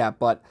just yet,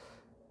 but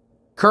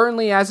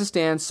currently, as it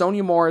stands,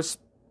 Sonia Morris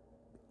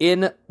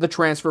in the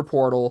transfer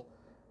portal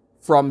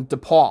from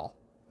DePaul.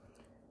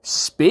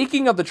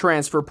 Speaking of the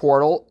transfer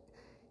portal,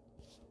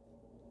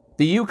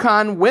 the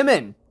UConn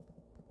women,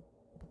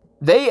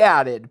 they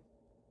added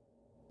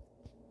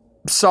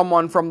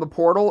someone from the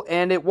portal,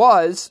 and it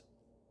was,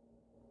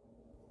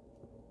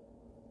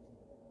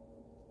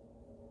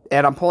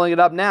 and I'm pulling it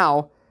up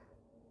now,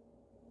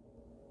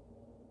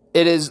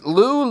 it is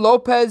Lou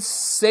Lopez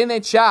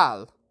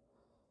Senechal,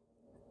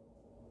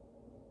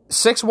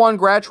 6'1"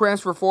 grad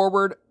transfer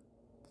forward,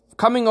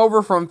 coming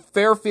over from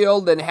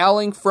Fairfield and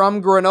hailing from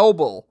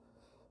Grenoble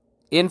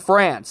in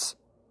France.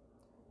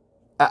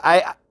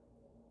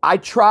 I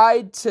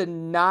tried to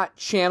not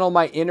channel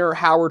my inner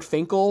Howard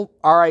Finkel,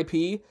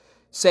 R.I.P.,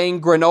 saying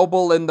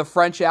Grenoble in the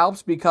French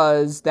Alps,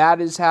 because that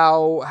is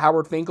how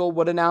Howard Finkel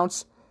would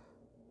announce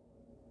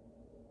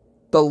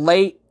the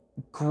late,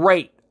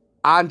 great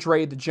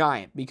Andre the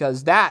Giant,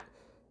 because that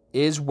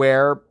is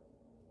where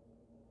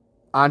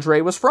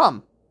Andre was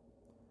from.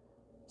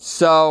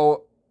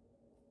 So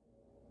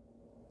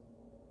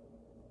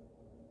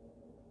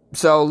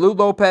Lou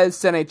Lopez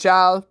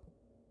Senechal,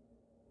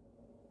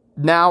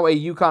 now a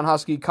UConn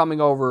Husky coming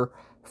over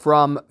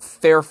from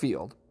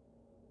Fairfield.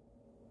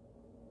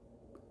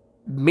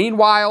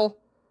 Meanwhile,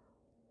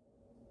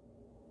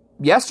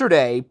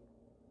 yesterday,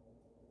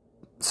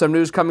 some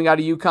news coming out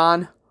of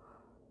UConn.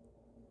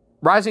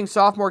 Rising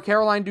sophomore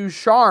Caroline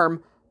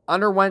Ducharme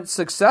underwent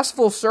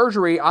successful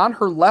surgery on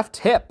her left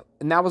hip,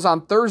 and that was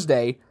on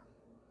Thursday.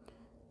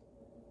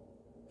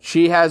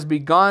 She has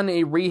begun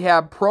a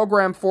rehab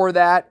program for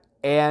that,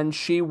 and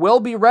she will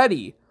be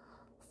ready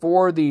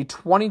for the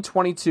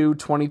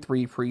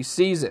 2022-23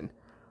 preseason.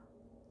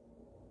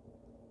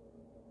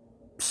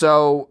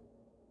 So,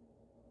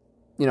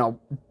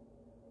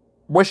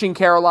 wishing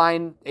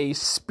Caroline a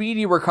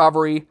speedy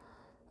recovery,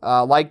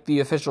 like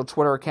the official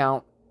Twitter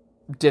account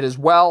did as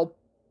well.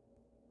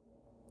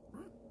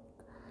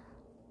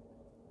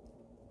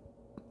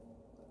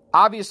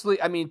 Obviously,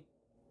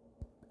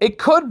 it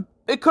could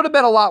have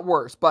been a lot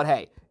worse, but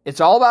hey,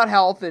 it's all about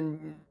health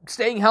and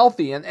staying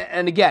healthy.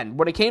 And again,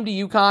 when it came to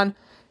UConn,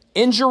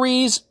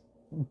 injuries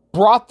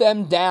brought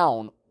them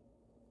down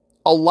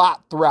a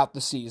lot throughout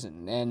the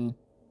season and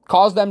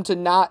caused them to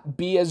not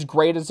be as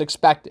great as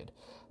expected.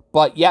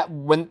 But yet,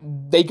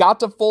 when they got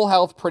to full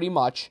health pretty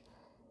much,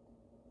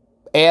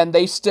 and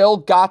they still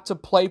got to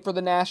play for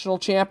the national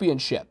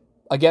championship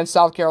against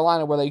South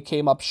Carolina, where they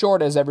came up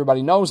short, as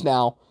everybody knows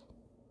now.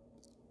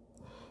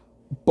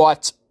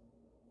 But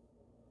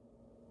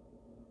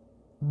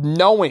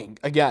knowing,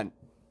 again,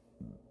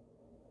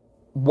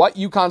 what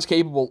they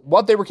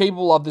were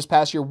capable of this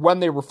past year when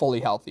they were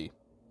fully healthy.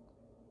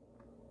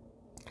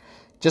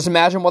 Just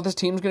imagine what this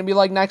team's going to be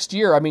like next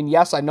year.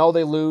 Yes, I know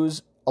they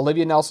lose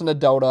Olivia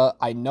Nelson-Adota.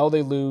 I know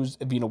they lose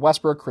Evina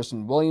Westbrook,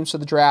 Kristen Williams to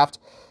the draft,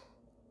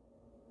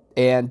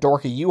 and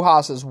Dorka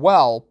Juhas as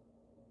well.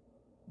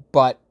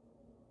 But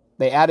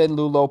they add in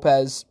Lou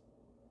Lopez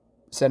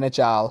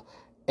Senechal,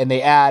 and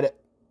they add,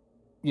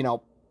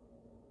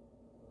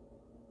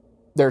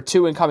 their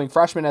two incoming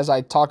freshmen, as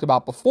I talked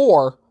about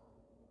before.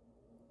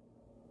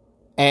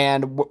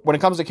 And when it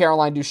comes to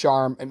Caroline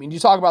Ducharme, you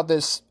talk about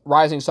this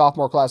rising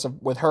sophomore class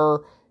with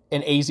her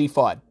and AZ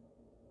Fudd.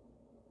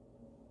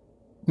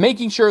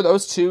 Making sure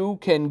those two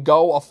can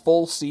go a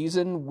full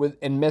season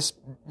and miss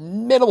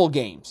minimal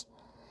games.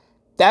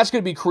 That's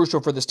going to be crucial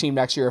for this team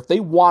next year if they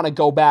want to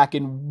go back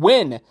and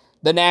win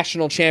the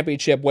national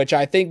championship, which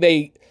I think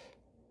they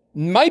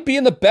might be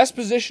in the best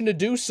position to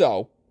do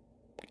so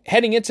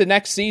heading into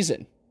next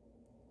season.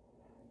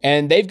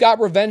 And they've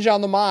got revenge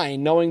on the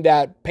mind, knowing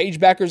that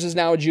Paige Beckers is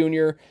now a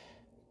junior.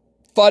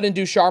 Fudd and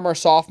Ducharme are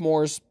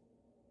sophomores.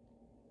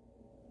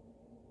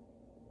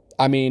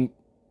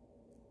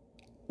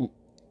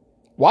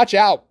 Watch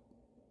out,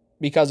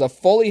 because a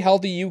fully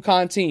healthy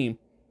UConn team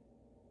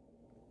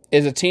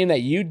is a team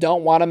that you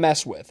don't want to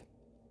mess with.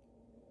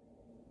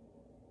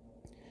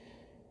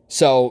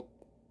 So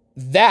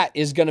that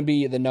is going to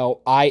be the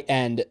note I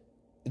end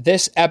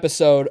this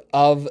episode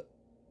of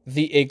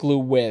the Igloo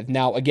with.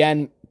 Now,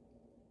 again,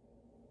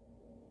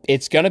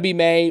 it's going to be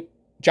May.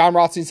 John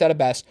Rothstein said it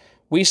best.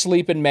 We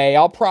sleep in May.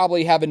 I'll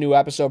probably have a new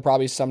episode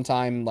probably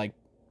sometime like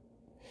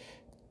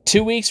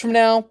 2 weeks from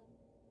now.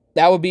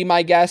 That would be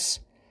my guess.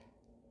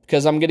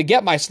 Because I'm going to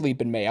get my sleep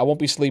in May. I won't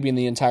be sleeping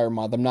the entire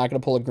month. I'm not going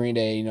to pull a Green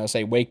Day,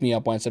 say, wake me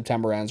up when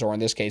September ends, or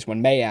in this case,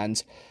 when May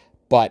ends.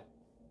 But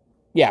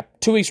yeah,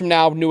 2 weeks from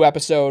now, new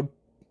episode.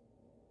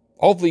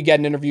 Hopefully get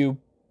an interview,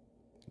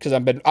 because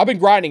I've been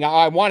grinding.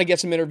 I want to get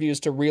some interviews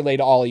to relay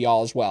to all of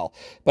y'all as well.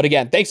 But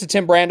again, thanks to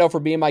Tim Brando for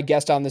being my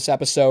guest on this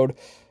episode.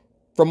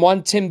 From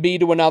one Tim B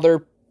to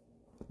another,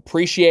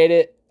 appreciate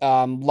it.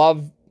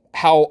 Love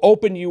how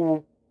openly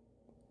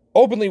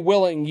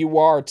willing you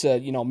are to,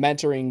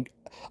 mentoring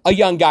a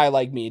young guy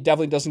like me. It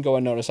definitely doesn't go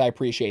unnoticed. I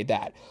appreciate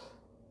that.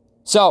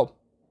 So,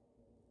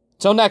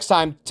 till next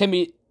time,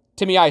 Timmy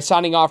I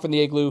signing off from the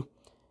Igloo.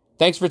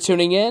 Thanks for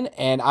tuning in,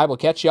 and I will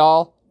catch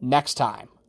y'all next time.